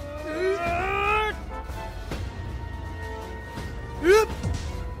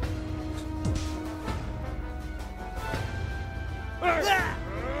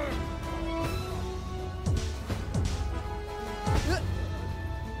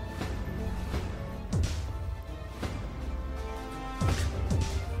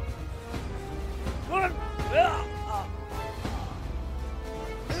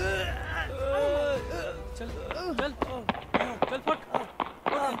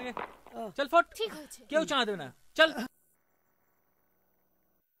 चल फट। ठीक है, क्यों चाह देना, चल।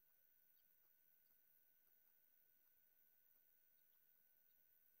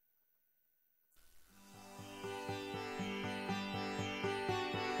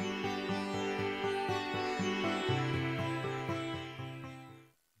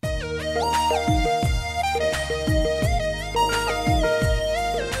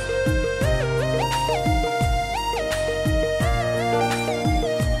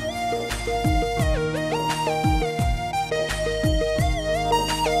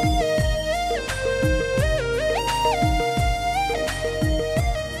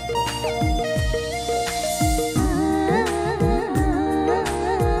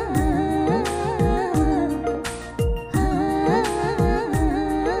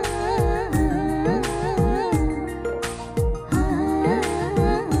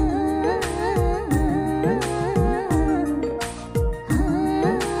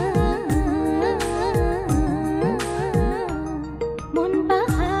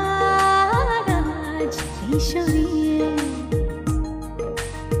 সরিয়ে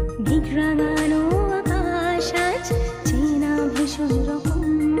মেঘ রাঙানো আকাশ আজ চেনা ভীষণ রকম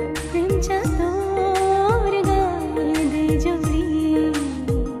প্রেম চাদর গায়ে দে জড়িয়ে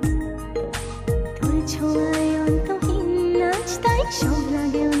তোর ছোঁয়ায় অন্তহীন আজ তাই সব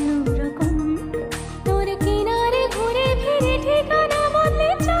লাগে অন্যরকম তোর কিনারে ঘুরে ফিরে ঠিকানা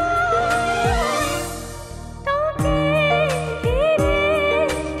বদলে যায় তোকে ঘিরে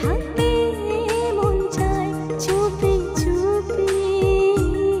থাকতে মন চায় চুপি চুপি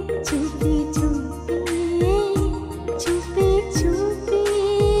চুপি চুপি চুপি চুপি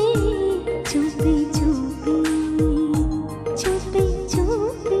চুপি চুপি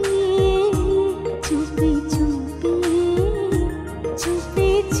চুপি চুপি চুপি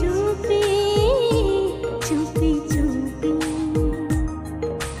চুপি চুপি চুপি চুপি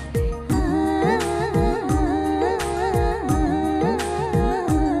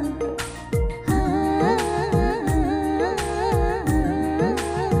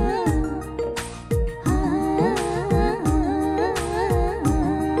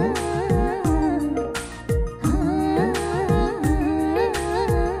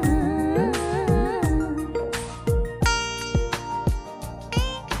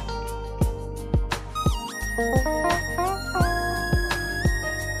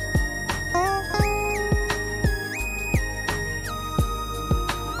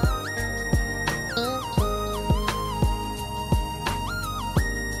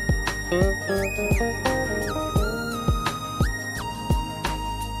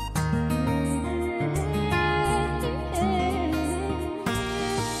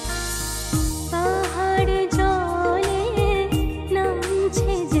পাহাড়ে জলে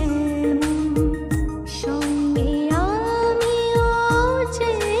নামছে যেমন সঙ্গে আমিও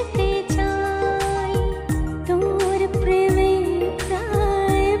যেতে চাই তোর প্রেমে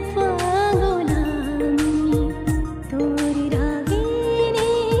প্রায় পাগল আমি তোর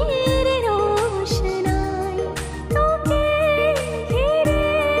রাগিনীর রোশনাই তোকে ঘিরে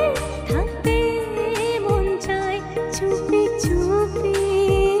থাকতে মন চায় চুপি চুপি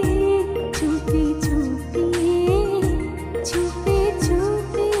চুপি চুপি চুপি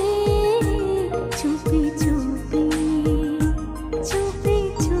চুপি চুপি চুপি চুপি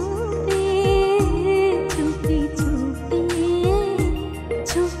চুপি চুপি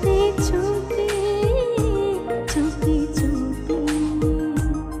চুপি চুপি চুপি চুপি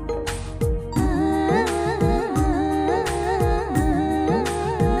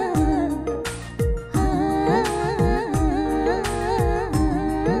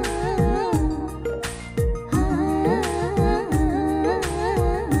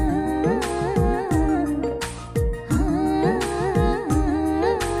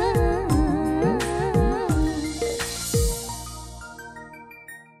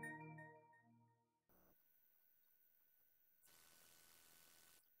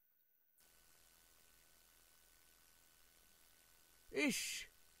ইস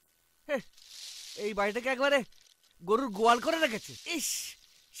হে, এই বাড়িটাকে একবারে গরুর গোয়াল করে রেখেছে। ইস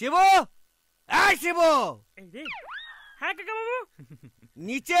শিব, এই শিব, এই রে হ্যাঁ কাকা বাবু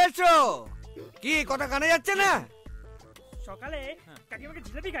নিচে এসো। কি কথা কানে যাচ্ছে না? সকালে কাকিমাকে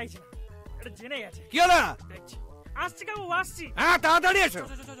জিলাপি খাইছিলাম, এটা জেনে গেছে। কি হলো? দেখছি। আসছি কাকু আসছি। হ্যাঁ তাড়াতাড়ি এসো।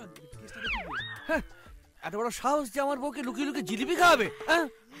 হ্যাঁ, এত বড় সাহস যে আমার বউকে লুকিয়ে লুকিয়ে জিলিপি খাওয়াবে? হ্যাঁ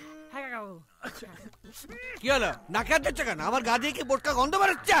হ্যাঁ কাকা বাবু। কি হলো? নাকে হাত দিচ্ছ কেন? আমার গা দিয়ে কি বোটকা গন্ধ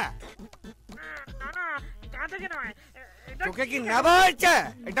বেরোচ্ছে? না না গা থেকে নয়, চোখে কি নেবা হয়েছে?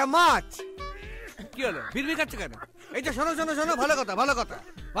 এটা মাছ। কি হলো? বিড়বিড় খাচ্ছে কেন? এই যে শোনো শোনো শোনো, ভালো কথা ভালো কথা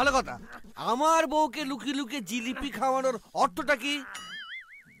ভালো কথা। আমার বউকে লুকিয়ে লুকিয়ে জিলিপি খাওয়ানোর অর্থটা কি?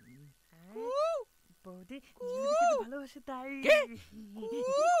 বৌদি জিলিপি খেতে ভালোবাসে তাই।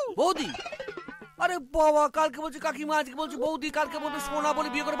 বৌদি? আরে বাবা, কালকে বলছে কাকিমা, আজকে বলছে বৌদি, কালকে বলবে সোনা বলে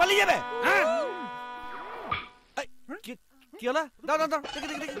বিয়ে করে পালিয়ে যাবে। হ্যাঁ কি হলো? দাও দাও দাও, দেখি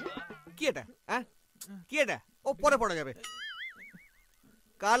দেখি দেখি। কি এটা? হ্যাঁ কি এটা? ও পরে পড়ে যাবে।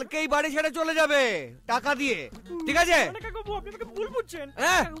 কালকেই বাড়ি ছেড়ে চলে যাবে টাকা দিয়ে, ঠিক আছে?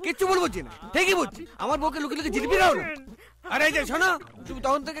 হ্যাঁ কিচ্ছু ভুল বুঝছি না, ঠিকই বুঝছি। আমার বউকে লুকিয়ে লুকিয়ে জিলিপি খাও না। আরে এই যে শোনো, তুমি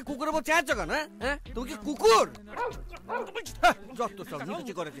তখন থেকে কুকুরের বউ চেঁচাচ্ছ কেন? হ্যাঁ তুমি কি কুকুর? যত সব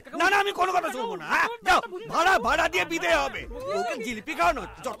নিচে করেছে। না না, আমি কোনো কথা শুনবো না। যাও, ভাড়া ভাড়া দিয়ে বিদায় হবে। ওকে জিলিপি খাওয়ানো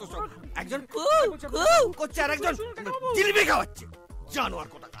যত সব। একজন কু কু করছে আর একজন জিলিপি খাওয়াচ্ছে। জানোয়ার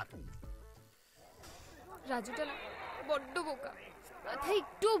কোথাকার। রাজুটা না বড্ড বোকা, মাথায়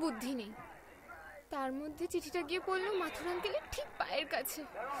একটুও বুদ্ধি নেই। তার মধ্যে চিঠিটা গিয়ে পড়লো মাথুর আঙ্কেলের ঠিক পায়ের কাছে।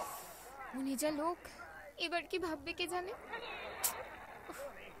 উনি যা লোক, এবার কি ভাববে কে জানে।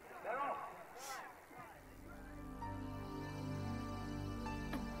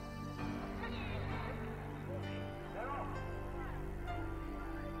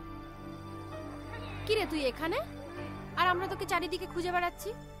 কি রে তুই এখানে, আর আমরা তোকে চারিদিকে খুঁজে বেড়াচ্ছি?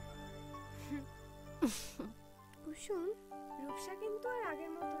 কুসুম, রূপসা কিন্তু আর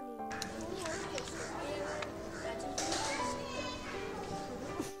আগের মতো নেই।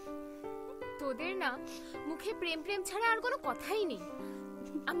 তোদের না মুখে প্রেম প্রেম ছাড়া আর কোনো কথাই নেই।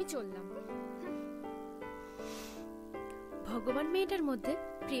 আমি চললাম। ভগবান মেয়েটার মধ্যে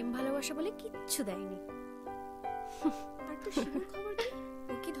প্রেম ভালোবাসা বলে কিচ্ছু দেয়নি। আর তো শিবুর খবর কি?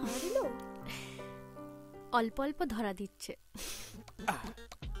 ও কি ধরা দিল? অল্প অল্প ধরা দিচ্ছে।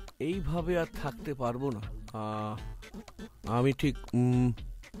 এইভাবে আর থাকতে পারবো না। আমি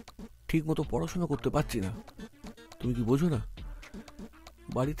ঠিক মতো পড়াশোনা করতে পারছি না। তুমি কি বোঝো না?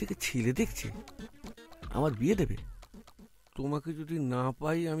 বাড়ি থেকে ছেলে দেখছে, আমার বিয়ে দেবে। তোমাকে যদি না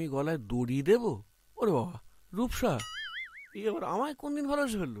পাই আমি গলায় দড়ি দেব। ওরে বাবা, রূপসা এই আবার আমায় কোনদিন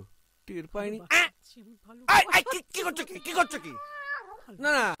ভালোবেসে ফেললো, টের পাইনি। কি করছো কি করছো কি? না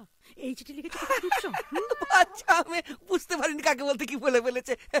না, এই চিঠি লিখেছো? আচ্ছা, আমি বুঝতে পারিনি কাকে বলতে কি বলে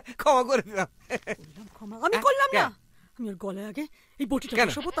ফেলেছে, ক্ষমা করে দিলাম। ক্ষমা আমি করলাম না। আমি ওর গলায় আগে এই বটিটা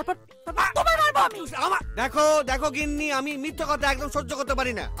বসাবো, তারপর তোমায় মারবো আমি। দেখো গিন্নি, আমি মিথ্যে কথা একদম সহ্য করতে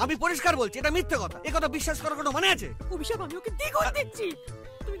পারি না। আমি পরিষ্কার বলছি, এটা মিথ্যে কথা। এই কথা বিশ্বাস করার কোনো মানে আছে? অভিশাপ আমি ওকে দ্বিগুণ দিচ্ছি।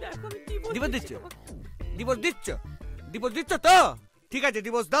 তুমি দেখো আমি ডিভোর্স দিচ্ছ তো? ঠিক আছে,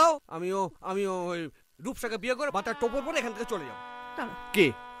 ডিভোর্স দাও। আমিও ওই রূপসাকে বিয়ে করে মাথার টোপর পরে এখান থেকে চলে যাবো। কে?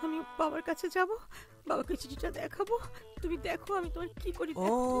 আমি বাবার কাছে যাব, বাবাকে চিঠিটা দেখাবো। তুমি দেখো আমি তোমার কি করি। ও,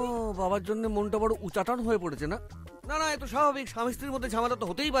 বাবার জন্য মনটা বড় উচাটন হয়ে পড়েছে না? না না, এত স্বাভাবিক। স্বামী স্ত্রীর মধ্যে ঝামেলা তো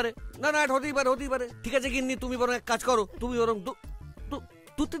হতেই পারে। না না, হতেই পারে। ঠিক আছে গিন্নি, তুমি বরং এক কাজ করো, তুমি বরং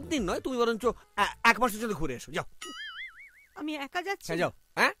 2-3 দিন নয়, তুমি বরঞ্চ 1 মাসের জন্য ঘুরে এসো। যাও। আমি একা যাচ্ছি। যাও।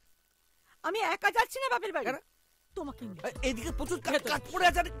 হ্যাঁ, আমি একা যাচ্ছি না বাপের বাড়ি। তোমাকে এইদিকে প্রচুর কাজ পড়ে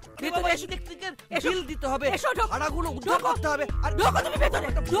আছে। ইলেকট্রিকের বিল দিতে হবে, ভাড়াগুলো উদ্ধার করতে হবে। আর তুমি ভেতরে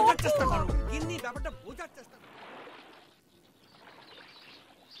বোঝার চেষ্টা করো গিন্নি, ব্যাপারটা বোঝার চেষ্টা করো।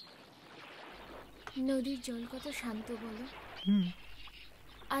 নদীর জল কত শান্ত বলো।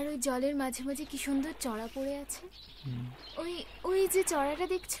 আর ওই জলের মাঝে মাঝে কি সুন্দর চড়া পড়ে আছে। ওই যে চড়াটা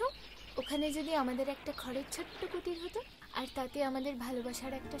দেখছো, ওখানে যদি আমাদের একটা খড়ের ছোট্ট কুটির হতো, আর তাতে আমাদের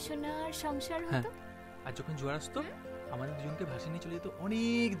ভালোবাসার একটা সোনার সংসার হতো। আর যখন জোয়ার আসতো আমাদের দুজনকে ভাসিয়ে নিয়ে চলে যেত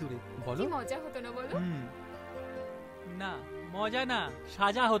অনেক দূরে। বলো, কি মজা হতো না বলো? না মজা না,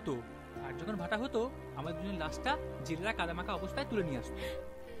 সাজা হতো। আর যখন ভাটা হতো আমাদের দুজন লাশটা জেলেরা কাদামাখা অবস্থায় তুলে নিয়ে আসতো।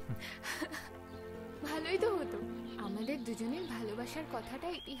 ভালোই তো হতো। আমাদের দুজনের ভালোবাসার কথাটা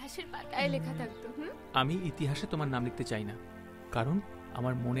ইতিহাসের পাতায় লেখা থাকতো। আমি ইতিহাসে তোমার নাম লিখতে চাই না, কারণ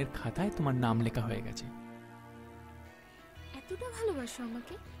আমার মনের খাতায় তোমার নাম লেখা হয়ে গেছে। এতটা ভালোবাসো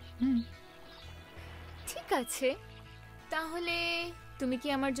আমাকে? ঠিক আছে, তাহলে তুমি কি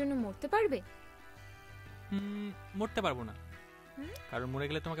আমার জন্য মরতে পারবে? মরতে পারবো না, কারণ মরে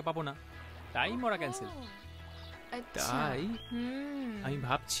গেলে তোমাকে পাবো না, তাই মরা ক্যান্সেল। তাই আমি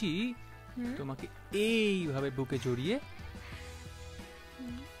ভাবছি তোমাকে এইভাবে বুকে জড়িয়ে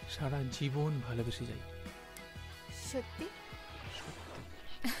সারা জীবন ভালোবেসে যাই। সত্যি?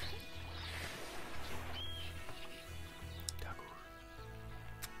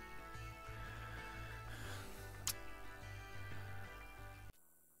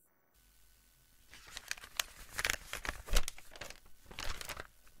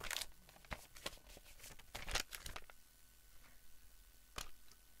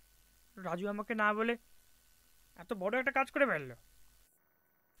 রাজু আমাকে না বলে এত বড় একটা কাজ করে ফেললো,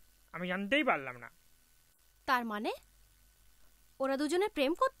 আমি জানতেই পারলাম না। তার মানে ওরা দুজনে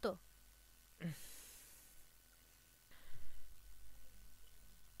প্রেম করত?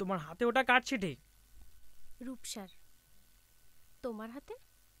 তোমার হাতে ওটা কার চিঠি? রূপসার। তোমার হাতে?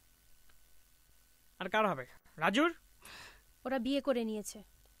 আর কার হবে? রাজুর। ওরা বিয়ে করে নিয়েছে।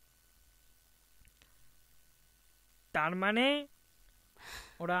 তার মানে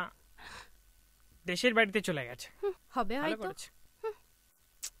ওরা দেশের বাড়িতে চলে গেছে। হবে হয়তো।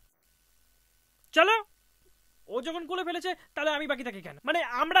 চলো, ও যখন করে ফেলেছে তাহলে আমি বাকি থাকি কেন? মানে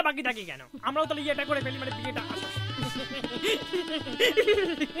আমরা বাকি থাকি কেন? আমরাও তাহলে এটা করে ফেলি, মানে বিয়েটা।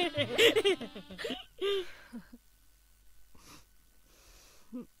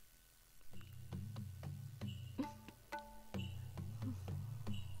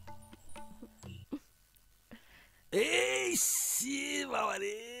 এই বাবা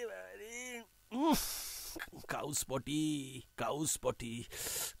রে,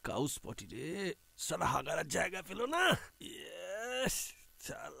 কাউসপটি রে, সারা হাগার জায়গা পেল না।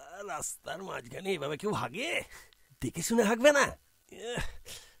 সালা রাস্তার মাঝখানে এভাবে কেউ হাগে? দেখে শুনে হাগবে না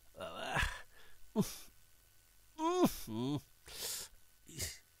বাবা।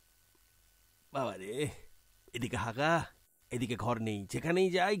 বাবা রে, এদিকে হাগা এদিকে ঘর নেই, যেখানেই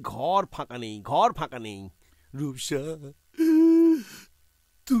যাই ঘর ফাঁকা নেই, ঘর ফাঁকা নেই। রূপসা,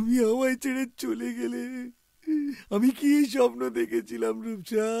 তুমি আমায় ছেড়ে চলে গেলে। আমি কি স্বপ্ন দেখেছিলাম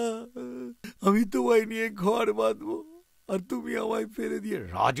রূপসা? আমি তোমায় নিয়ে ঘর বাঁধবো, আর তুমি আমায় ফেলে দিয়ে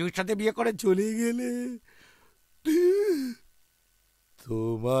রাজুর সাথে বিয়ে করে চলে গেলে।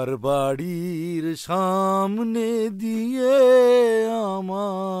 তোমার বাড়ির সামনে দিয়ে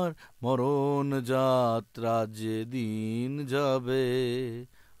আমার মরণ যাত্রা যেদিন যাবে,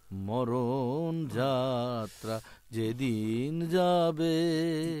 মরণ যাত্রা যেদিন যাবে,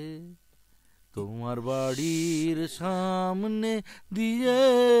 তোমার বাড়ির সামনে দিয়ে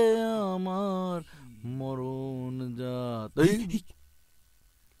আমার মরণ যাত্রা।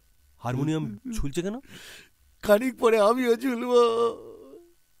 হারমোনিয়াম ঝুলছে কেন? খানিক পরে আমিও ঝুলবো।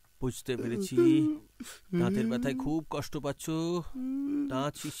 বুঝতে পেরেছি, দাঁতের ব্যথায় খুব কষ্ট পাচ্ছ,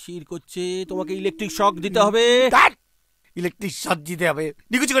 দাঁত শিরশির করছে, তোমাকে ইলেকট্রিক শক দিতে হবে। ইলেকট্রিক শক দিতে হবে?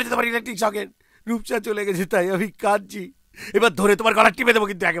 নিকুচি করে দিতে পারি ইলেকট্রিক শকের। রূপসা চলে গেছে তাই আমি কাঁদছি। এবার ধরে তোমার গলা টিপে দেবো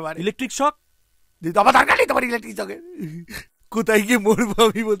কিন্তু একেবারে। ইলেকট্রিক শক দিতে আমার দরকার নেই তোমার ইলেকট্রিক শকের। কোথায় গিয়ে মরবো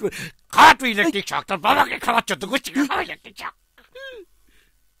আমি বলতে পারি। খা তুই ইলেকট্রিক শক, তোর বাবাকে খাওয়াচ্ছ তো, গুচ্ছি খাওয়া ইলেকট্রিক শক।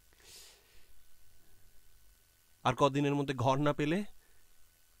 আর কদিনের মধ্যে ঘর না পেলে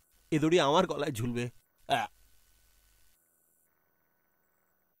এ দড়ি আমার গলায় ঝুলবে।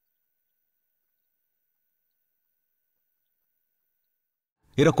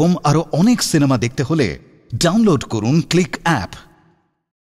 এরকম আরো অনেক সিনেমা দেখতে হলে ডাউনলোড করুন ক্লিক অ্যাপ।